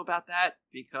like to know about that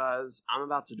because I'm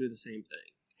about to do the same thing.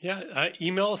 Yeah,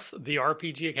 email us,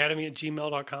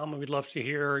 therpgacademy@gmail.com. We'd love to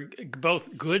hear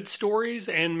both good stories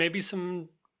and maybe some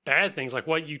bad things, like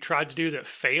what you tried to do that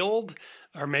failed,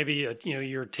 or maybe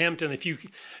your attempt. And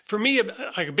for me,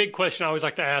 like a big question I always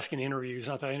like to ask in interviews,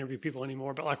 not that I interview people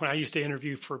anymore, but like when I used to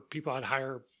interview for people I'd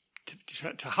hire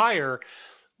to hire,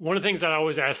 one of the things that I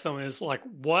always ask them is like,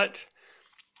 what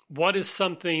is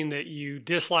something that you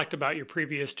disliked about your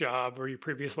previous job or your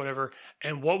previous whatever,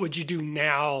 and what would you do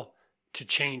now to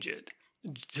change it?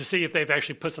 To see if they've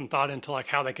actually put some thought into like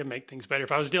how they could make things better.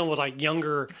 If I was dealing with like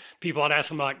younger people, I'd ask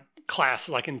them like class,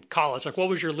 like in college, like what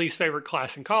was your least favorite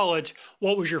class in college?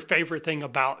 What was your favorite thing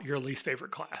about your least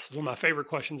favorite class? It was one of my favorite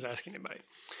questions to ask anybody.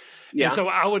 Yeah. And so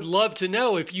I would love to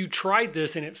know, if you tried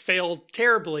this and it failed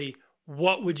terribly,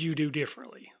 what would you do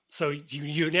differently? So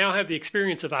you now have the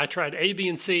experience of, I tried A, B,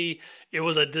 and C. It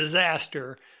was a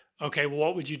disaster. Okay, well,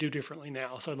 what would you do differently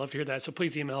now? So I'd love to hear that. So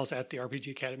please email us at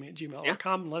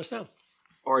therpgacademy@gmail.com and let us know.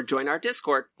 Or join our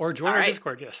Discord.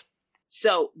 Discord, yes.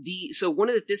 So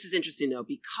this is interesting though,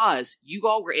 because you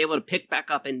all were able to pick back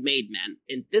up and Made Men.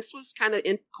 And this was kind of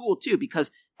cool too,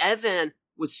 because Evan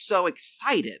was so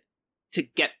excited to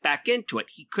get back into it.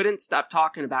 He couldn't stop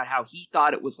talking about how he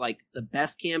thought it was like the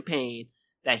best campaign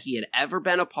that he had ever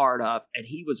been a part of, and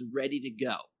he was ready to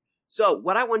go. So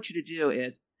what I want you to do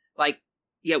is,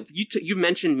 you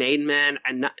mentioned Made Men,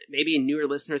 and maybe newer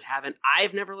listeners haven't.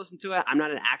 I've never listened to it. I'm not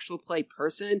an actual play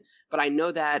person, but I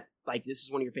know that this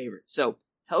is one of your favorites. So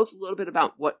tell us a little bit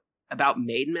about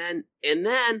Made Men, and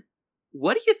then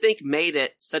what do you think made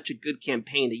it such a good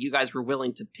campaign that you guys were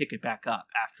willing to pick it back up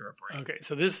after a break? Okay,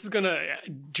 so this is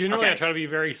generally I try to be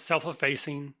very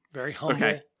self-effacing, very humble.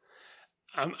 Okay.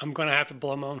 I'm going to have to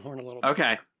blow my own horn a little bit.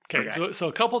 Okay. So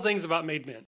a couple things about Made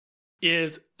Men.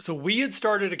 is, so we had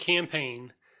started a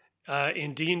campaign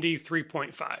in D&D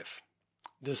 3.5.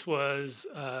 This was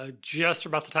just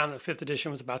about the time that 5th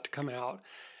edition was about to come out.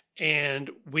 And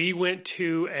we went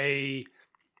to a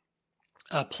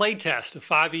playtest of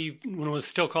 5e when it was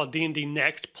still called D&D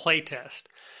Next playtest.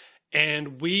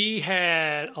 And we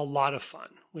had a lot of fun.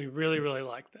 We really, really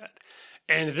liked that.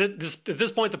 And at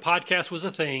this point, the podcast was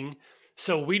a thing.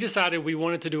 So we decided we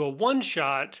wanted to do a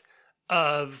one-shot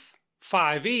of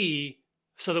 5e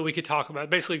so that we could talk about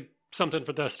basically something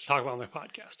for us to talk about on the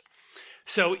podcast.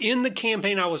 So in the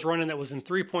campaign I was running that was in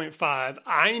 3.5,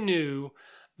 I knew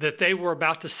that they were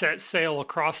about to set sail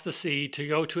across the sea to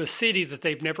go to a city that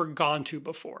they've never gone to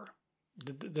before.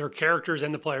 Their characters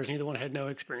and the players, neither one had no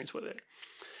experience with it.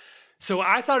 So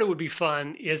I thought it would be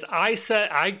fun is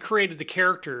I created the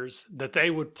characters that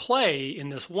they would play in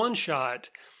this one shot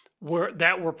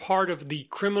that were part of the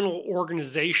criminal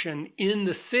organization in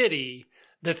the city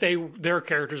that their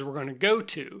characters were going to go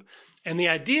to. And the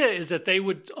idea is that they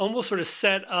would almost sort of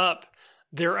set up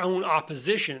their own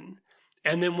opposition.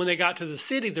 And then when they got to the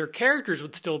city, their characters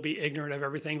would still be ignorant of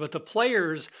everything, but the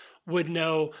players would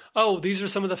know, oh, these are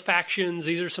some of the factions,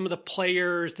 these are some of the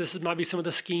players, might be some of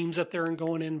the schemes that they're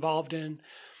going involved in.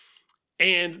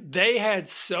 And they had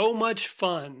so much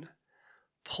fun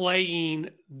playing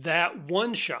that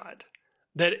one shot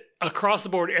that across the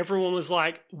board, everyone was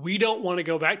like, we don't want to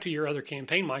go back to your other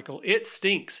campaign, Michael. It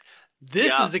stinks.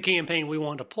 This is the campaign we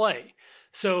want to play.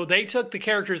 So they took the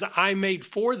characters I made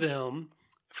for them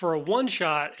for a one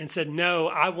shot and said, no,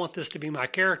 I want this to be my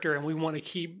character and we want to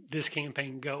keep this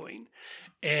campaign going.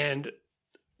 And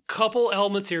couple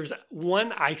elements here is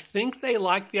one, I think they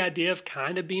liked the idea of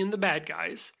kind of being the bad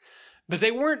guys, but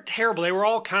they weren't terrible. They were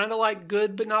all kind of like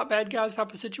good, but not bad guys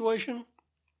type of situation.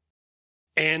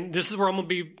 And this is where I'm going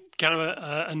to be kind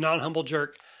of a non-humble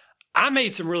jerk. I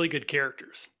made some really good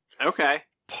characters. Okay.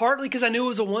 Partly because I knew it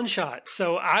was a one-shot.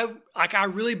 So I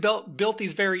really built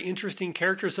these very interesting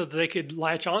characters so that they could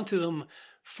latch onto them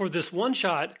for this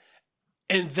one-shot.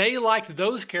 And they liked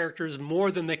those characters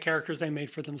more than the characters they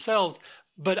made for themselves.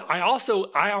 But I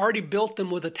already built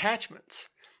them with attachments.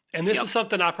 And this is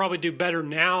something I probably do better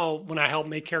now when I help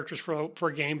make characters for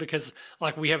a game because,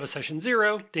 like, we have a session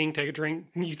 0, ding, take a drink.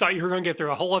 You thought you were going to get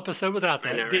through a whole episode without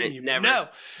that, didn't you? Never. No.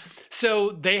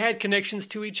 So they had connections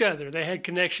to each other. They had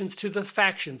connections to the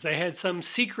factions. They had some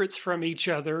secrets from each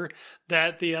other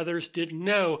that the others didn't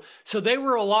know. So they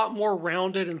were a lot more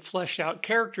rounded and fleshed out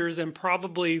characters than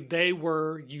probably they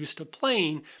were used to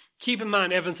playing. Keep in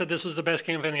mind, Evan said this was the best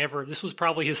campaign ever. This was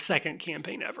probably his second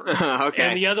campaign ever. Okay.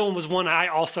 And the other one was one I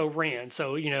also ran.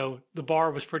 So, the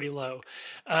bar was pretty low.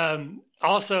 So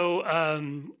it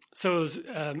was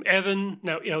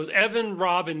it was Evan,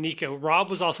 Rob, and Nico. Rob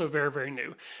was also very, very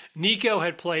new. Nico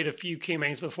had played a few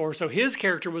campaigns before. So his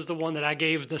character was the one that I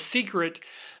gave the secret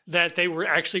that they were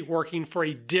actually working for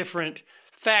a different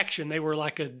faction. They were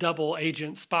like a double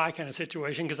agent spy kind of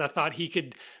situation because I thought he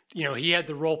could, he had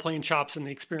the role-playing chops and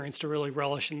the experience to really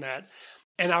relish in that.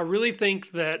 And I really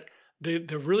think that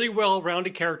the really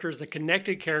well-rounded characters, the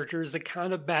connected characters, the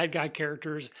kind of bad guy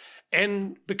characters,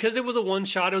 and because it was a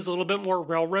one-shot, it was a little bit more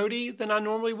railroady than I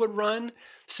normally would run.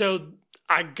 So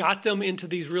I got them into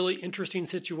these really interesting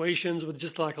situations with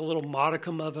just like a little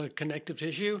modicum of a connective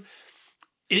tissue.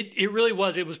 It really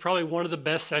was. It was probably one of the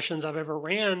best sessions I've ever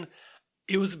ran.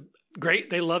 It was great.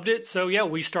 They loved it. So yeah,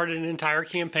 we started an entire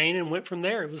campaign and went from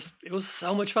there. It was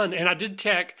so much fun. And I did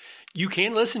check, you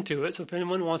can listen to it. So if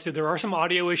anyone wants to, there are some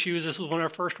audio issues. This was one of our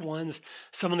first ones.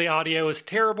 Some of the audio is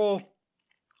terrible.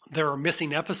 There are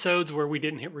missing episodes where we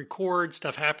didn't hit record.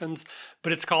 Stuff happens,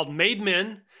 but it's called Made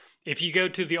Men. If you go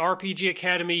to the RPG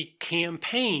Academy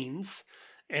campaigns,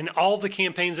 and all the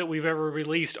campaigns that we've ever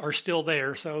released are still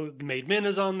there. So Made Men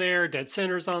is on there, Dead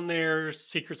Center's on there,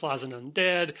 Secrets, Lies, and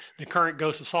Undead, the current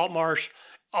Ghost of Saltmarsh.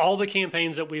 All the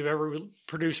campaigns that we've ever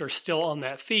produced are still on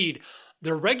that feed.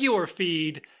 The regular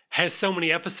feed has so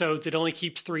many episodes, it only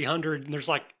keeps 300, and there's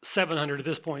like 700 at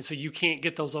this point, so you can't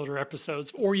get those older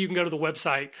episodes. Or you can go to the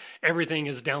website. Everything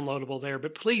is downloadable there.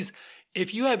 But please,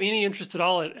 if you have any interest at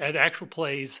all at actual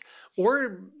plays,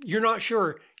 or you're not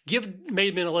sure, give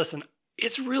Made Men a listen.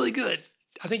 It's really good.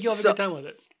 I think you'll have a good time with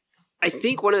it. I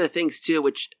think one of the things, too,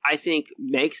 which I think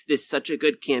makes this such a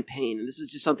good campaign, and this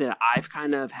is just something that I've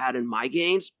kind of had in my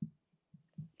games,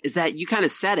 is that you kind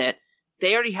of said it,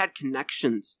 they already had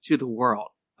connections to the world.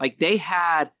 Like, they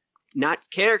had not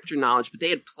character knowledge, but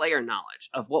they had player knowledge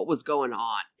of what was going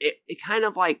on. It kind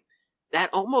of like,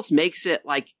 that almost makes it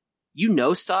like,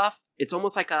 stuff. It's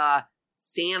almost like a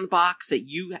sandbox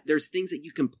that there's things that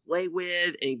you can play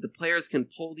with, and the players can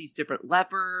pull these different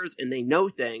levers, and they know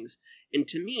things. And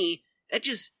to me, that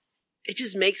just it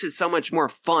just makes it so much more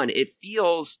fun. It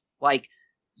feels like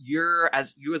you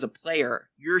as a player,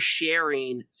 you're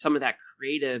sharing some of that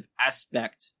creative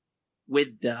aspect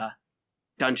with the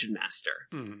dungeon master.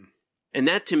 And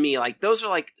that to me, like, those are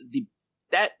like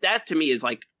that to me is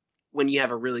like when you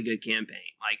have a really good campaign.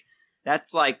 Like,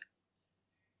 that's like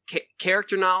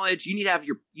character knowledge. You need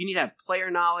to have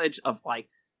player knowledge of, like,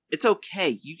 it's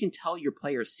okay, you can tell your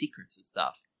players secrets and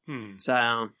stuff.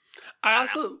 So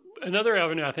another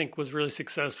avenue I think was really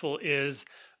successful is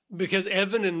because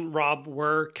Evan and Rob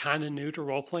were kind of new to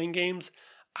role-playing games.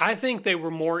 I think they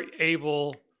were more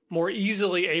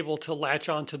easily able to latch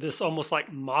on to this almost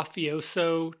like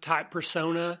mafioso type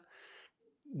persona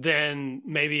than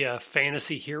maybe a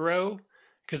fantasy hero.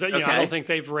 Because I don't think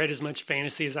they've read as much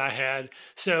fantasy as I had.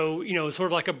 So, sort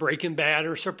of like a Breaking Bad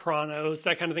or Sopranos,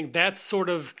 that kind of thing. That's sort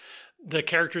of the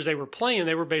characters they were playing.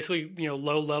 They were basically,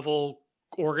 low-level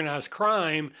organized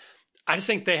crime. I just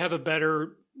think they have a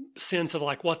better sense of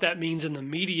like what that means in the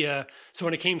media. So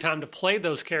when it came time to play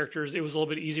those characters, it was a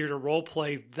little bit easier to role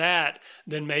play that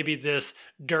than maybe this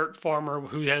dirt farmer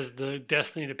who has the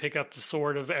destiny to pick up the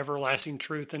sword of everlasting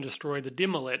truth and destroy the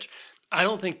Demilich. I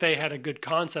don't think they had a good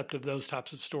concept of those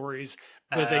types of stories,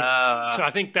 but so I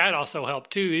think that also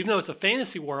helped too. Even though it's a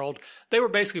fantasy world, they were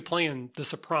basically playing The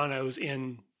Sopranos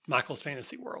in Michael's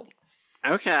fantasy world.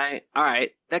 Okay, all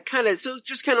right. That kind of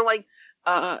just kind of like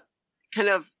kind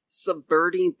of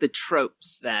subverting the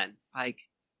tropes. Then, like,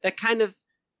 that kind of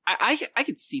I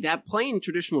could see that playing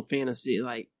traditional fantasy.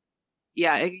 Like,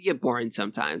 yeah, it could get boring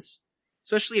sometimes,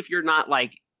 especially if you're not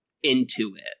like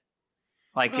into it.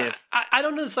 Like, I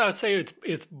don't necessarily say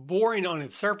it's boring on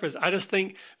its surface. I just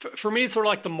think, for me, it's sort of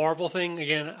like the Marvel thing.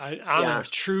 Again, I'm a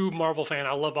true Marvel fan.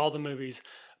 I love all the movies.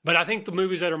 But I think the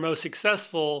movies that are most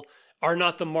successful are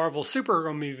not the Marvel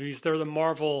superhero movies. They're the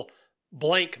Marvel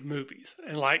blank movies.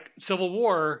 And like Civil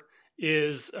War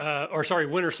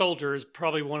Winter Soldier is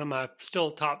probably one of my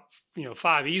still top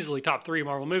 5, easily top 3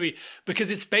 Marvel movie,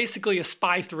 because it's basically a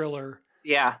spy thriller.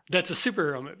 Yeah. That's a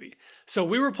superhero movie. So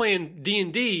we were playing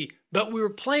D&D, but we were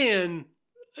playing,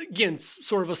 again,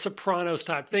 sort of a Sopranos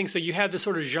type thing. So you had this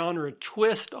sort of genre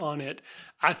twist on it.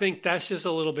 I think that's just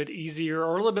a little bit easier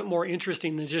or a little bit more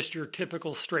interesting than just your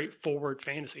typical straightforward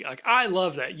fantasy. Like, I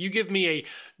love that. You give me a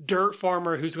dirt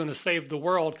farmer who's going to save the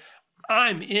world,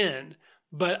 I'm in.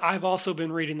 But I've also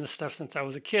been reading this stuff since I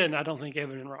was a kid, and I don't think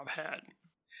Evan and Rob had.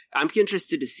 I'm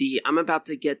interested to see. I'm about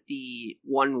to get the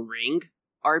One Ring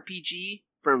RPG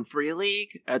from Free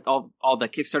League. All the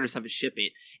Kickstarters have a shipping,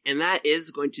 and that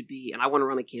is going to be, and I want to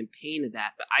run a campaign of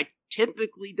that, but I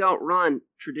typically don't run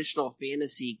traditional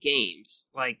fantasy games.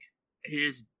 Like, I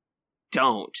just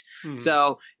don't.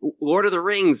 So Lord of the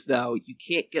Rings, though, you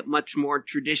can't get much more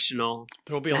traditional.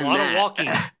 There'll be a lot of walking.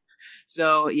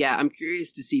 So, yeah, I'm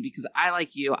curious to see, because I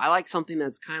like something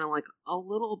that's kind of like a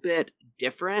little bit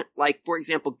different. Like, for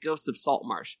example, Ghost of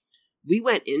Saltmarsh. We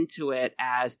went into it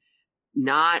as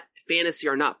not fantasy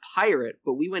or not pirate,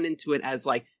 but we went into it as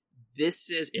like, this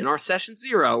is in our session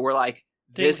 0. We're like,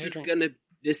 this is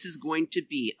going to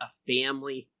be a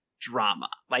family drama.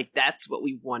 Like, that's what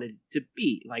we wanted it to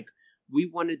be. Like, we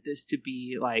wanted this to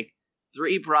be like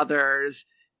 3 brothers,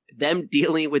 them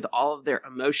dealing with all of their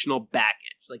emotional baggage.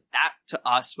 Like, that to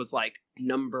us was like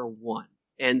number 1.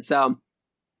 And so,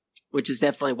 which is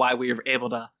definitely why we were able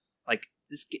to, like,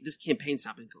 this campaign's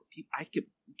not been good. I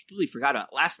completely forgot about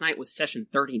it. Last night was session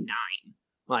 39.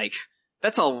 Like,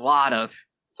 that's a lot of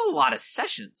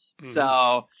sessions.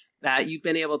 So that you've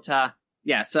been able to,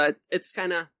 so it's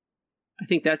kind of, I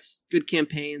think that's good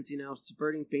campaigns,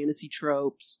 subverting fantasy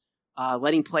tropes,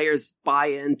 letting players buy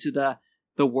into the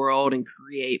world and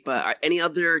create. But any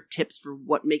other tips for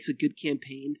what makes a good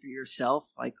campaign for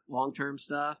yourself, like long-term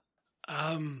stuff?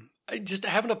 Just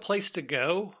having a place to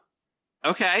go.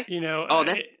 Okay.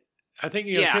 I think,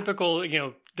 typical,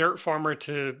 dirt farmer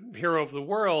to hero of the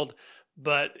world.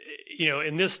 But,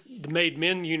 in the Made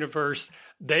Men universe,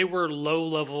 they were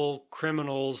low-level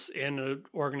criminals in an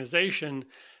organization,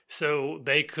 so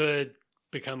they could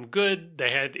become good.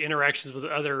 They had interactions with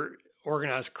other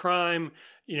organized crime.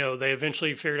 They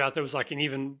eventually figured out there was like an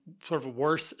even sort of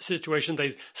worse situation.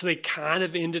 So they kind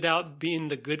of ended up being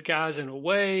the good guys in a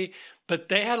way, but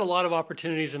they had a lot of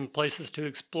opportunities and places to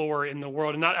explore in the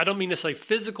world. And I don't mean necessarily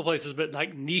physical places, but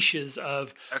like niches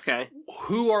of,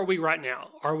 who are we right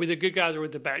now? Are we the good guys or are we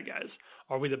the bad guys?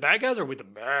 Are we the bad guys or are we the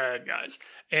bad guys?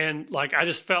 And like, I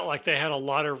just felt like they had a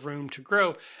lot of room to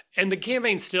grow. And the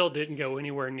campaign still didn't go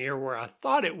anywhere near where I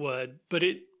thought it would, but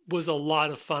it was a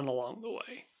lot of fun along the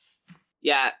way.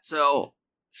 Yeah, so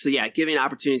giving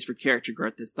opportunities for character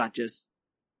growth. It's not just,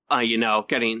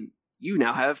 getting, you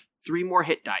now have 3 more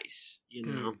hit dice,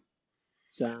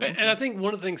 So, and I think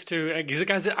one of the things too, because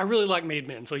guys, I really like Made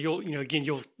Men, so you'll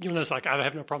notice like I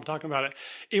have no problem talking about it.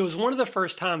 It was one of the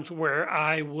first times where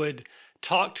I would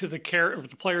talk to the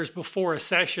players before a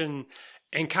session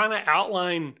and kind of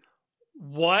outline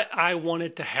what I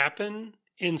wanted to happen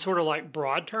in sort of like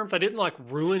broad terms. I didn't like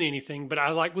ruin anything, but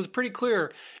I like was pretty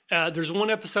clear. There's one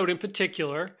episode in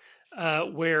particular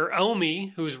where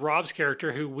Omi, who's Rob's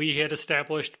character, who we had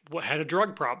established had a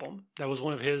drug problem. That was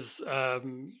one of his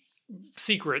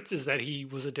secrets, is that he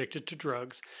was addicted to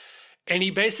drugs. And he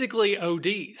basically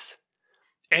ODs.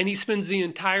 And he spends the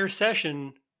entire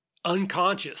session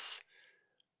unconscious.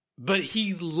 But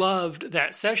he loved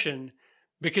that session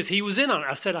because he was in on it.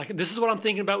 I said, this is what I'm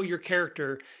thinking about with your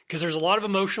character, because there's a lot of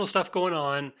emotional stuff going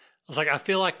on. I was like, I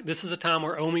feel like this is a time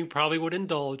where Omi probably would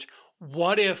indulge.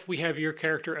 What if we have your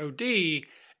character OD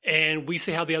and we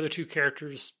see how the other two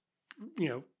characters,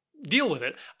 deal with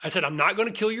it? I said, I'm not going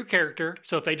to kill your character.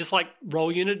 So if they just like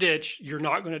roll you in a ditch, you're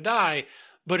not going to die.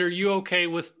 But are you okay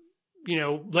with,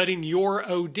 letting your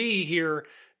OD here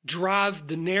drive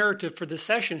the narrative for the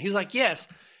session? He's like, yes.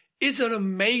 It's an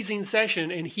amazing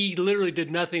session, and he literally did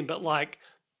nothing but like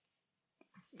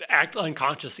act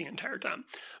unconscious the entire time.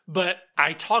 But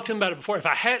I talked to him about it before. If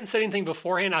I hadn't said anything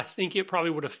beforehand, I think it probably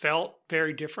would have felt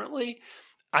very differently.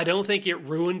 I don't think it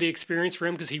ruined the experience for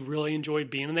him because he really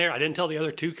enjoyed being in there. I didn't tell the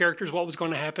other two characters what was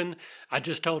going to happen. I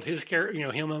just told his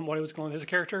character, him and what was going on with his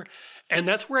character. And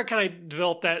that's where I kind of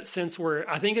developed that sense where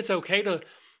I think it's okay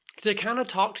to kind of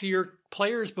talk to your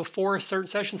players before a certain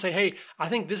session, say, hey, I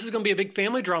think this is going to be a big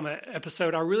family drama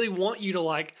episode. I really want you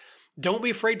to don't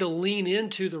be afraid to lean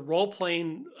into the role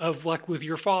playing of like with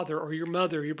your father or your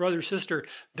mother, your brother, sister.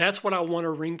 That's what I want to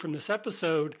wring from this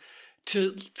episode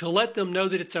to let them know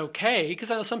that it's okay. Because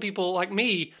I know some people like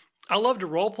me, I love to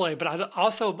role play, but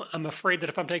I'm afraid that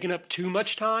if I'm taking up too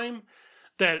much time,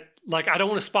 that like, I don't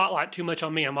want to spotlight too much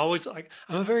on me. I'm always like,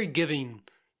 I'm a very giving,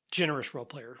 generous role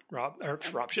player,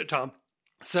 Tom.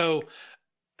 So,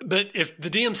 but if the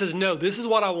DM says, no, this is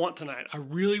what I want tonight, I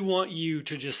really want you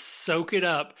to just soak it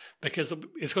up because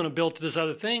it's going to build to this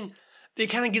other thing, it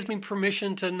kind of gives me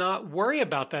permission to not worry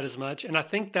about that as much. And I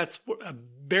think that's a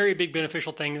very big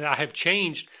beneficial thing that I have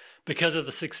changed because of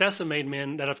the success of Made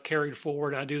Men that I've carried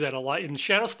forward. I do that a lot. In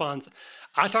Shadow Spawns,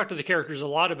 I talk to the characters a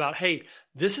lot about, hey,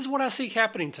 this is what I see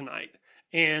happening tonight.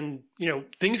 And,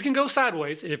 things can go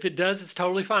sideways. If it does, it's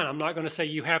totally fine. I'm not going to say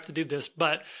you have to do this,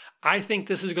 but I think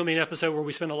this is going to be an episode where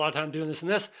we spend a lot of time doing this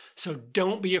and this. So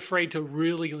don't be afraid to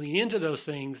really lean into those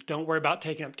things. Don't worry about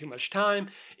taking up too much time.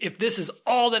 If this is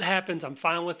all that happens, I'm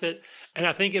fine with it. And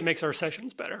I think it makes our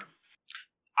sessions better.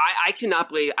 I cannot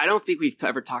believe, I don't think we've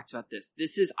ever talked about this.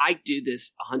 I do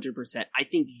this 100%. I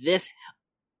think this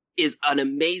is an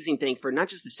amazing thing for not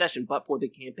just the session, but for the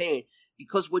campaign.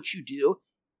 Because what you do,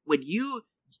 when you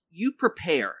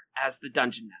prepare as the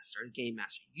dungeon master or the game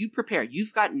master,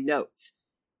 you've got notes.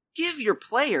 Give your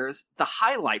players the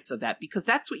highlights of that, because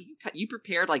that's what you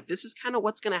prepared. Like, this is kind of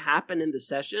what's going to happen in the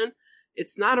session.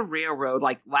 It's not a railroad.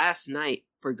 Like last night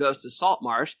for Ghost of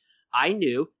Saltmarsh, I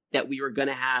knew that we were going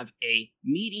to have a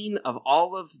meeting of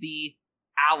all of the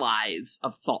allies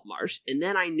of Saltmarsh. And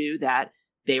then I knew that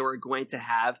they were going to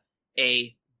have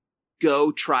a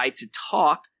go try to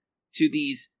talk to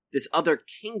this other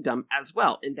kingdom as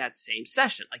well in that same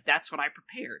session. Like, that's what I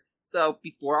prepared. So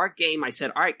before our game, I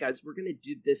said, all right, guys, we're going to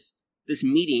do this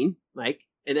meeting,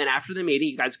 and then after the meeting,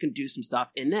 you guys can do some stuff.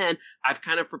 And then I've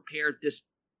kind of prepared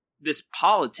this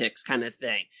politics kind of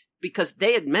thing, because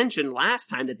they had mentioned last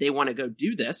time that they want to go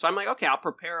do this. So I'm like, okay, I'll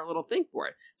prepare a little thing for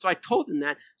it. So I told them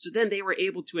that. So then they were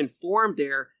able to inform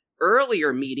their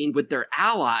earlier meeting with their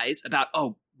allies about,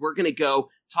 oh, we're going to go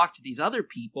talk to these other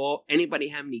people. Anybody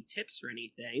have any tips or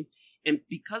anything? And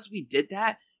because we did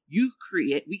that, we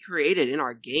created in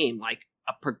our game like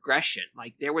a progression.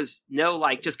 Like, there was no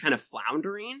like just kind of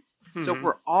floundering. Mm-hmm. So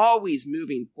we're always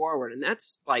moving forward. And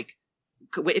that's like,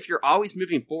 if you're always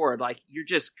moving forward, like, you're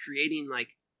just creating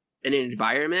like an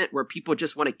environment where people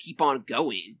just want to keep on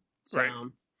going. So, right.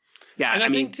 Yeah. And I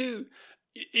think too,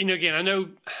 again, I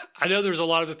know there's a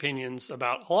lot of opinions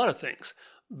about a lot of things.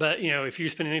 But, if you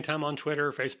spend any time on Twitter,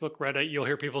 Facebook, Reddit, you'll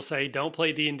hear people say, don't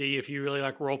play D&D if you really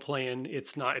like role-playing.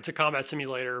 It's a combat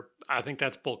simulator. I think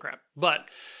that's bullcrap. But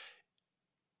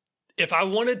if I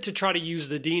wanted to try to use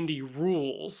the D&D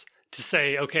rules to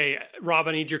say, okay, Rob,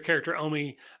 I need your character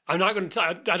Omi, I'm not going to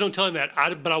I don't tell him that,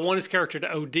 but I want his character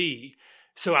to OD.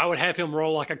 So I would have him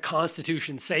roll like a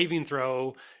Constitution saving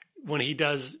throw when he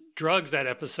does drugs that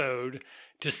episode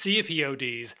to see if he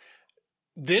ODs.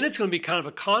 then it's going to be kind of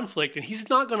a conflict, and he's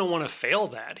not going to want to fail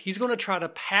that. He's going to try to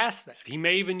pass that. He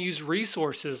may even use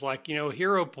resources like,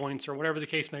 hero points or whatever the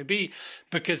case may be,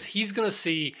 because he's going to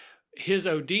see his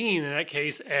ODing in that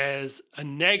case as a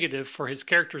negative for his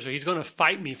character. So he's going to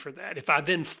fight me for that. If I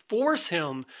then force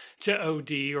him to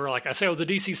OD, or like I say, the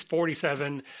DC's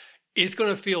 47, it's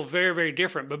going to feel very, very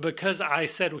different. But because I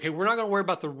said, okay, we're not going to worry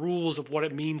about the rules of what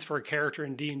it means for a character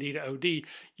in D&D to OD,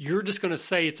 you're just going to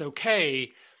say it's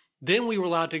okay. Then we were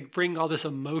allowed to bring all this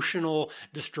emotional,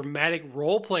 this dramatic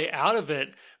role play out of it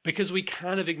because we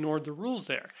kind of ignored the rules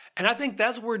there. And I think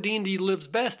that's where D&D lives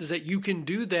best, is that you can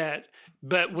do that.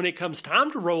 But when it comes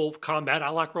time to roll combat, I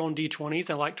like rolling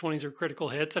D20s. I like 20s or critical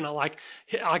hits. And I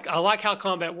like how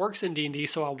combat works in D&D,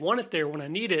 so I want it there when I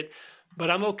need it.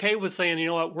 But I'm okay with saying, you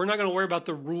know what, we're not going to worry about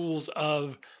the rules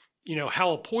of,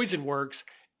 how a poison works.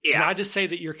 Yeah. Can I just say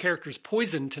that your character's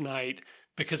poisoned tonight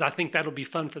because I think that'll be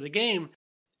fun for the game?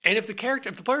 And if the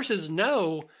player says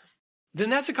no,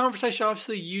 then that's a conversation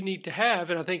obviously you need to have.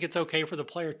 And I think it's okay for the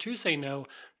player to say no.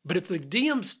 But if the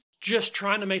DM's just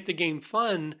trying to make the game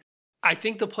fun, I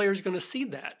think the player's going to see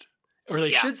that, or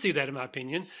they should see that, in my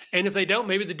opinion. And if they don't,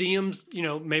 maybe the DMs,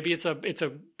 maybe it's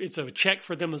a check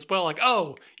for them as well. Like,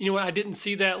 oh, you know what, I didn't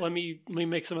see that. Let me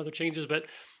make some other changes. But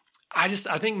I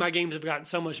think my games have gotten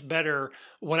so much better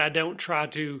when I don't try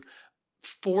to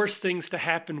force things to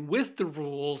happen with the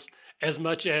rules as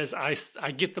much as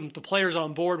I get the players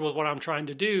on board with what I'm trying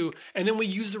to do, and then we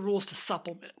use the rules to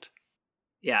supplement.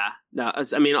 Yeah, no,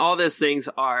 all those things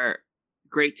are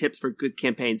great tips for good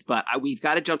campaigns, but we've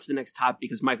got to jump to the next topic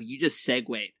because, Michael, you just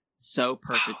segued so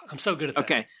perfect. I'm so good at that.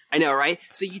 Okay, I know, right?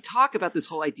 So you talk about this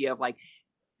whole idea of like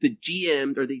the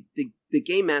GM or the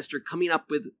game master coming up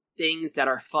with things that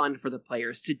are fun for the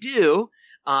players to do.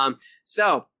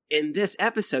 So in this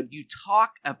episode, you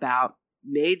talk about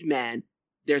Made Men.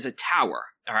 There's a tower,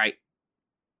 all right?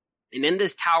 And in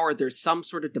this tower, there's some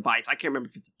sort of device. I can't remember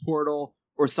if it's a portal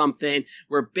or something,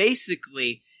 where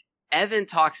basically Evan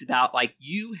talks about, like,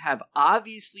 you have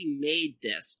obviously made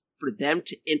this for them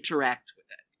to interact with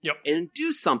it. Yep. And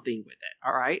do something with it,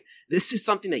 all right? This is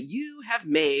something that you have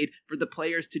made for the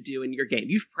players to do in your game.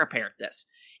 You've prepared this.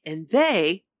 And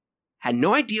they had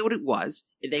no idea what it was,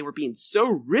 and they were being so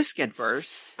risk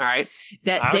adverse, all right,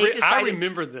 that they decided... I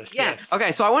remember this, yeah. Yes.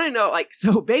 Okay, so I want to know,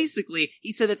 so basically,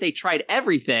 he said that they tried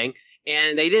everything,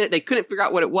 and they couldn't figure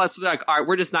out what it was, so they're like, all right,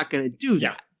 we're just not going to do that.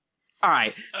 Yeah. All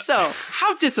right, so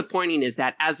how disappointing is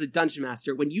that as a dungeon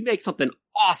master when you make something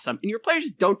awesome, and your players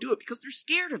just don't do it because they're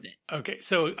scared of it? Okay,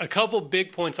 so a couple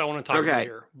big points I want to talk about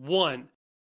here. One,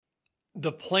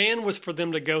 the plan was for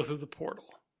them to go through the portal.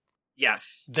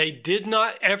 Yes. They did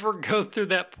not ever go through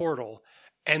that portal,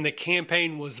 and the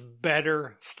campaign was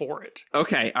better for it.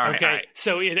 Okay, all right. Okay, all right.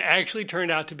 So it actually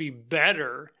turned out to be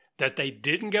better that they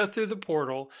didn't go through the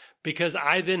portal, because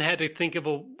I then had to think of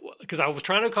because I was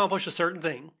trying to accomplish a certain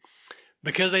thing.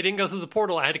 Because they didn't go through the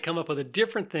portal, I had to come up with a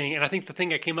different thing, and I think the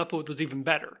thing I came up with was even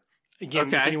better. Again,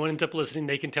 if anyone ends up listening,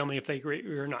 they can tell me if they agree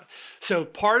or not. So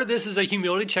part of this is a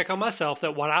humility check on myself,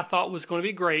 that what I thought was going to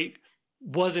be great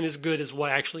wasn't as good as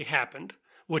what actually happened,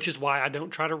 which is why I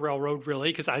don't try to railroad,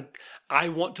 really, because I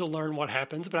want to learn what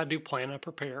happens, but I do plan and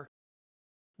prepare.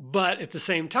 But at the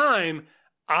same time,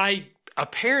 I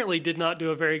apparently did not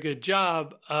do a very good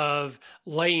job of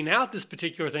laying out this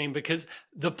particular thing, because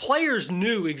the players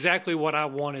knew exactly what I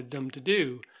wanted them to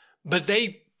do, but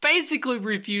they basically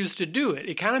refused to do it.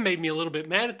 It kind of made me a little bit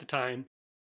mad at the time,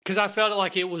 because I felt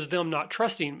like it was them not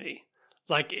trusting me.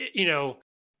 Like,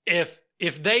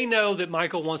 if they know that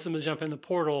Michael wants them to jump in the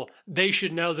portal, they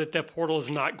should know that that portal is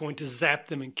not going to zap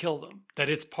them and kill them, that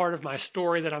it's part of my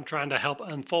story that I'm trying to help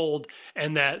unfold,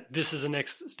 and that this is the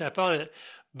next step on it.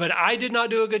 But I did not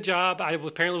do a good job. I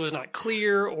apparently was not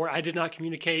clear, or I did not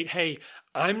communicate, hey,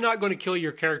 I'm not going to kill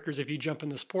your characters if you jump in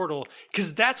this portal,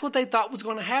 because that's what they thought was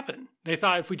going to happen. They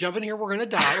thought if we jump in here, we're going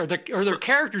to die, or their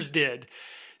characters did.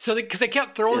 So because they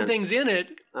kept throwing things in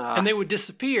it, and they would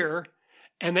disappear,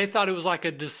 and they thought it was like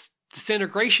a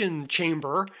disintegration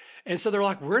chamber. And so they're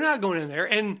like, we're not going in there.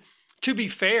 And to be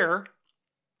fair,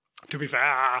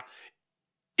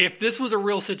 if this was a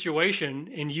real situation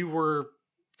and you were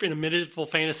in a medieval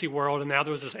fantasy world and now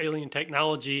there was this alien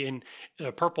technology and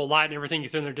purple light and everything you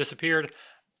threw in there disappeared,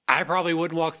 I probably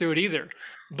wouldn't walk through it either.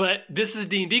 But this is a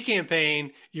D&D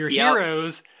campaign. Your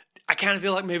heroes, I kind of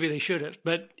feel like maybe they should have.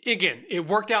 But again, it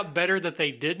worked out better that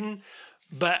they didn't.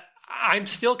 But I'm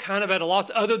still kind of at a loss,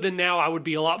 other than now I would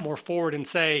be a lot more forward and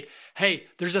say, hey,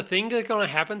 there's a thing that's going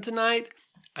to happen tonight.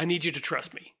 I need you to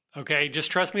trust me. Okay, just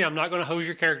trust me. I'm not going to hose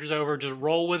your characters over. Just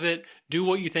roll with it. Do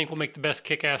what you think will make the best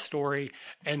kick-ass story,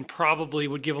 and probably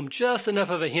would give them just enough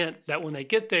of a hint that when they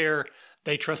get there,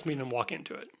 they trust me and walk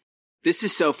into it. This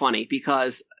is so funny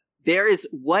because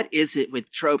what is it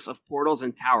with tropes of portals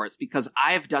and towers? Because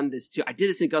I have done this too. I did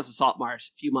this in Ghost of Saltmarsh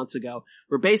a few months ago,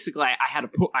 where basically I had a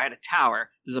tower.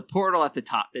 There's a portal at the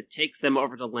top that takes them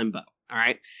over to Limbo. All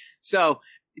right. So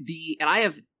they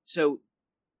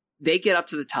get up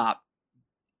to the top,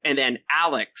 and then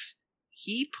Alex,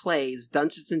 he plays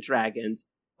Dungeons and Dragons.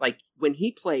 Like when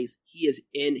he plays, he is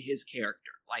in his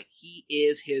character. Like he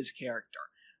is his character.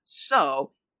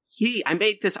 So I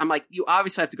made this. I'm like, you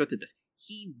obviously have to go through this.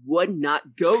 He would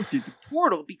not go through the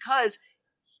portal because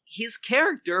his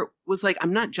character was like,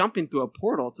 I'm not jumping through a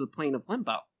portal to the plane of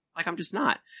Limbo. Like, I'm just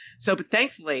not. So, but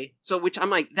thankfully, which I'm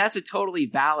like, that's a totally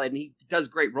valid, and he does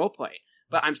great role play.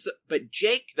 But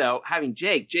Jake, though,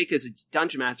 Jake is a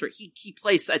dungeon master. He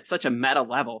plays at such a meta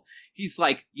level. He's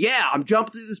like, yeah, I'm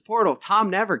jumping through this portal.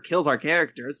 Tom never kills our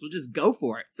characters. We'll just go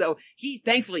for it. So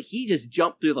thankfully, he just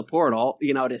jumped through the portal,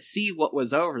 to see what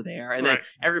was over there. And then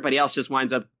everybody else just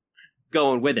winds up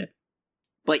going with it.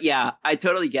 But yeah, I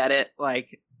totally get it.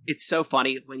 Like, it's so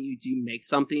funny when you do make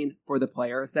something for the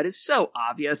players that is so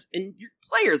obvious, and your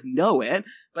players know it,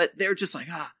 but they're just like,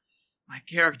 my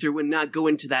character would not go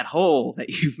into that hole that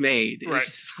you've made. It's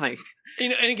just like,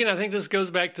 and again, I think this goes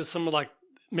back to some of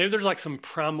maybe there's some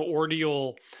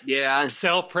primordial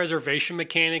self-preservation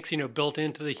mechanics, built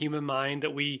into the human mind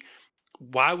that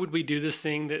why would we do this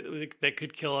thing that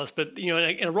could kill us? But,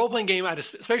 in a role-playing game,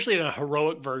 especially in a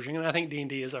heroic version, and I think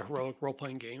D&D is a heroic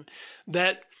role-playing game,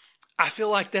 that I feel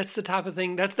like that's the type of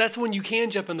thing, that's when you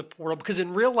can jump in the portal, because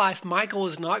in real life, Michael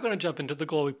is not going to jump into the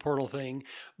glowy portal thing,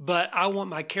 but I want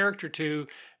my character to,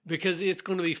 because it's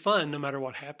going to be fun no matter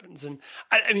what happens. And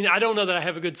I mean, I don't know that I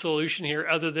have a good solution here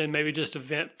other than maybe just to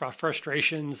vent my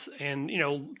frustrations and,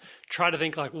 try to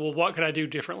think well, what could I do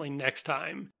differently next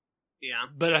time? Yeah.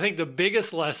 But I think the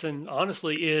biggest lesson,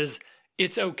 honestly, is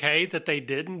it's okay that they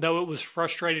didn't. Though it was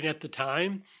frustrating at the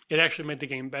time, it actually made the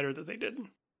game better that they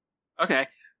didn't. Okay.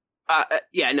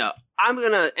 No. I'm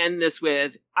going to end this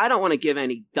with, I don't want to give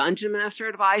any Dungeon Master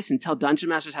advice and tell Dungeon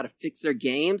Masters how to fix their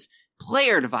games.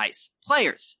 Player advice.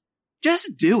 Players,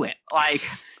 just do it. Like,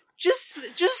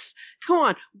 just come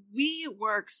on. We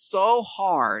work so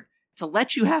hard to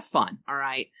let you have fun, all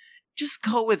right? Just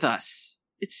go with us.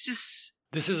 It's just...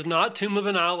 This is not Tomb of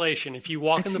Annihilation. If you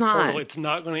walk in the portal, it's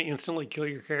not going to instantly kill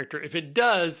your character. If it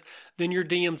does, then your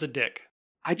DM's a dick.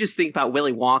 I just think about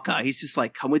Willy Wonka. He's just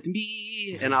like, come with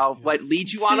me, and I'll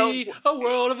lead you on a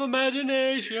world of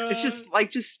imagination. It's just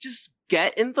like, just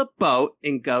get in the boat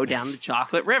and go down the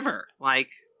chocolate river. Like,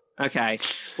 okay,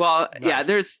 well,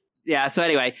 nice. So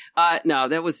anyway,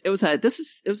 no, it was a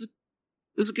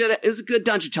good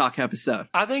Dungeon Talk episode.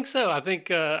 I think so. I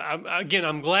think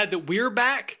I'm glad that we're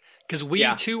back. Because we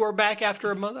too are back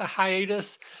after a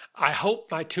hiatus. I hope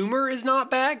my tumor is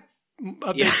not back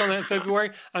based on that in February.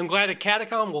 I'm glad a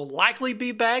Catacomb will likely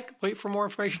be back. Wait for more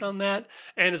information on that.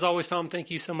 And as always, Tom,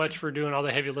 thank you so much for doing all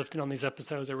the heavy lifting on these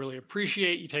episodes. I really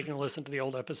appreciate you taking a listen to the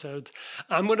old episodes.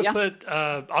 I'm going to put,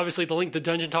 obviously, the link to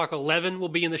Dungeon Talk 11 will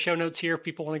be in the show notes here if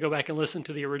people want to go back and listen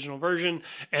to the original version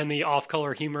and the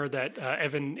off-color humor that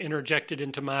Evan interjected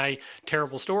into my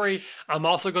terrible story. I'm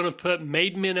also going to put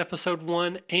Made Men Episode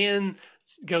 1 and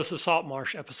Ghost of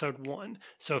Saltmarsh Episode 1.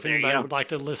 So if anybody would like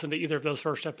to listen to either of those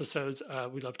first episodes,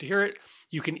 we'd love to hear it.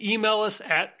 You can email us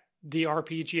at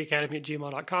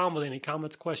therpgacademy@gmail.com with any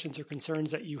comments, questions, or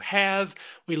concerns that you have.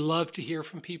 We love to hear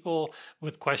from people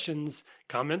with questions,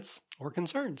 comments, or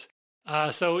concerns.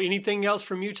 So anything else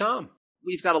from you, Tom?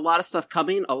 We've got a lot of stuff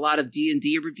coming, a lot of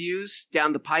D&D reviews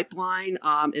down the pipeline,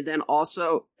 and then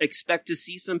also expect to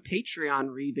see some Patreon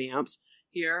revamps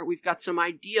here. We've got some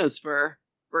ideas for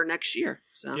next year.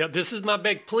 So yeah, this is my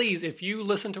big please. If you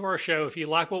listen to our show, if you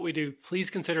like what we do, please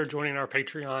consider joining our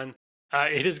Patreon.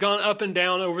 It has gone up and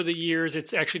down over the years.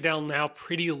 It's actually down now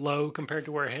pretty low compared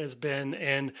to where it has been.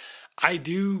 And I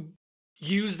do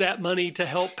use that money to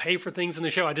help pay for things in the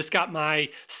show. I just got my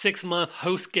 6-month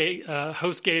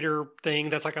HostGator thing.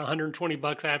 That's like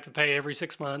 $120 I have to pay every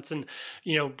 6 months. And,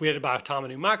 we had to buy Tom a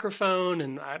new microphone,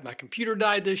 and my computer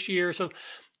died this year. So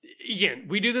again,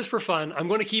 we do this for fun. I'm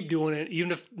going to keep doing it,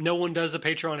 even if no one does the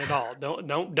Patreon at all.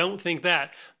 Don't think that.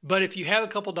 But if you have a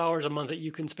couple dollars a month that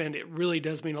you can spend, it really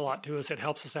does mean a lot to us. It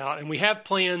helps us out. And we have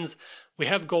plans. We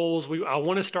have goals. I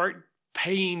want to start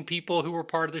paying people who are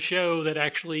part of the show that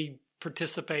actually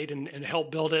participate and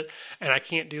help build it. And I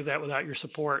can't do that without your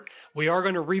support. We are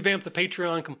going to revamp the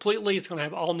Patreon completely. It's going to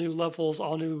have all new levels,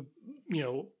 all new,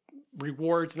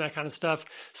 rewards and that kind of stuff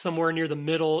somewhere near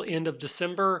the end of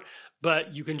December.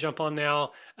 but you can jump on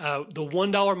now. The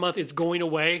 $1 a month is going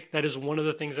away. That is one of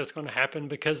the things that's going to happen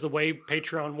because the way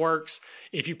Patreon works,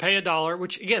 if you pay $1,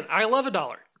 which again, I love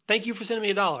 $1. Thank you for sending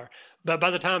me $1. But by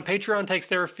the time Patreon takes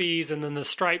their fees and then the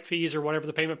Stripe fees or whatever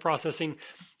the payment processing,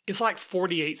 it's like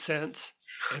 48 cents.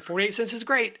 And 48 cents is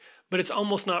great, but it's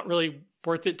almost not really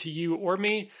worth it to you or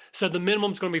me. So the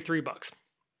minimum is going to be $3.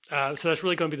 So that's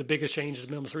really going to be the biggest change is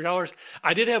minimum $3.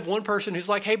 I did have one person who's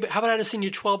like, hey, but how about I just send you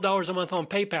 $12 a month on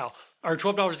PayPal or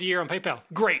 $12 a year on PayPal?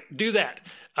 Great, do that.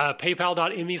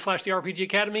 PayPal.me/the RPG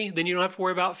Academy. Then you don't have to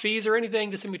worry about fees or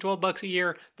anything. Just send me $12 a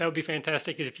year. That would be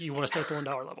fantastic if you want to start the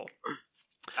 $1 level.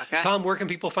 Okay. Tom, where can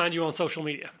people find you on social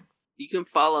media? You can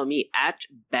follow me at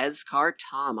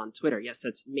BezcarTom on Twitter. Yes,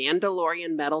 that's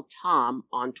Mandalorian Metal Tom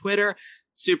on Twitter.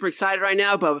 Super excited right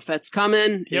now. Boba Fett's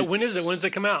coming. Yeah, when is it? When does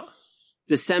it come out?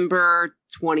 December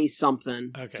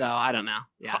 20-something. Okay. So I don't know.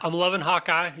 Yeah, I'm loving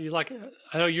Hawkeye. You like it?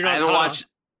 I know you're not.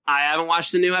 I haven't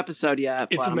watched the new episode yet.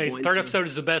 It's amazing. Third episode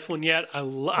is the best one yet. I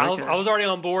was already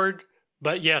on board,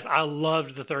 but yes, I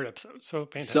loved the third episode. So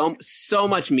fantastic. So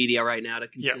much media right now to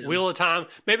consume. Yeah, Wheel of Time.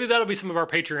 Maybe that'll be some of our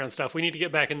Patreon stuff. We need to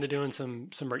get back into doing some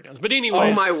breakdowns. But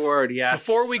anyways, oh my word, yes.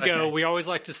 Before we go, we always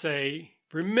like to say,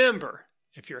 remember,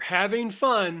 if you're having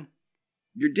fun,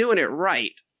 you're doing it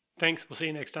right. Thanks. We'll see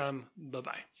you next time.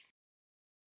 Bye-bye.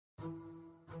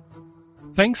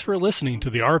 Thanks for listening to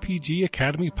the RPG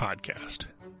Academy podcast.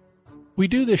 We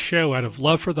do this show out of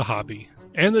love for the hobby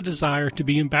and the desire to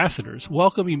be ambassadors,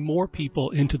 welcoming more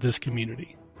people into this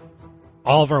community.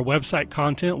 All of our website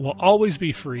content will always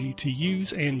be free to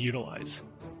use and utilize.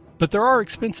 But there are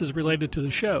expenses related to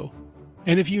the show,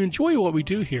 and if you enjoy what we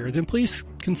do here, then please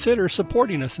consider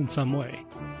supporting us in some way.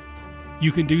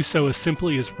 You can do so as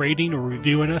simply as rating or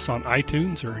reviewing us on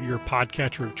iTunes or your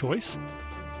podcatcher of choice.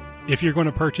 If you're going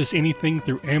to purchase anything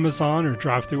through Amazon or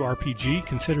DriveThruRPG,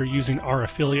 consider using our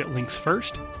affiliate links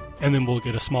first, and then we'll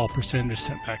get a small percentage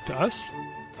sent back to us.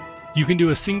 You can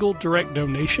do a single direct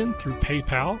donation through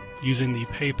PayPal using the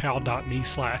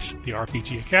paypal.me/the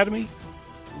RPG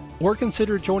or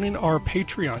consider joining our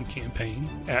Patreon campaign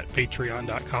at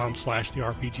patreon.com/the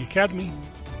RPG Academy.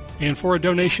 And for a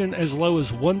donation as low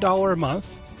as $1 a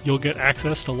month, you'll get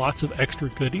access to lots of extra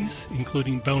goodies,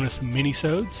 including bonus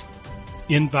minisodes,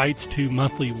 invites to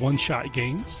monthly one-shot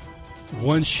games,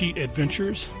 one-sheet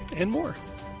adventures, and more.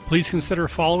 Please consider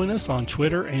following us on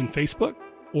Twitter and Facebook,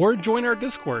 or join our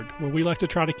Discord, where we like to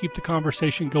try to keep the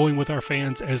conversation going with our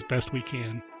fans as best we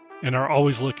can, and are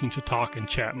always looking to talk and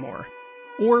chat more.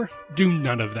 Or do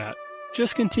none of that.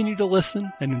 Just continue to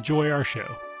listen and enjoy our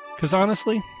show, because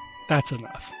honestly, that's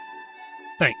enough.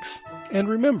 Thanks, and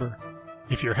remember,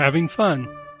 if you're having fun,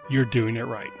 you're doing it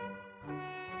right.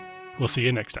 We'll see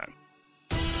you next time.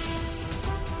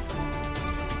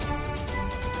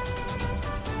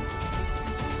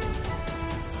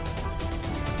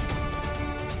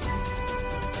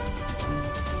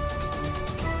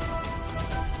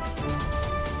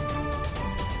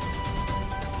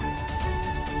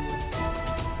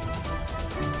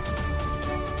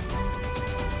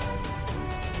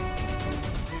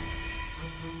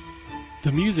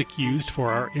 The music used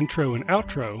for our intro and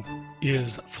outro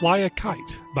is Fly a Kite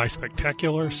by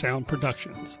Spectacular Sound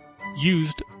Productions,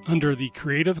 used under the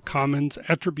Creative Commons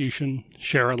Attribution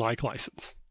Share-alike license.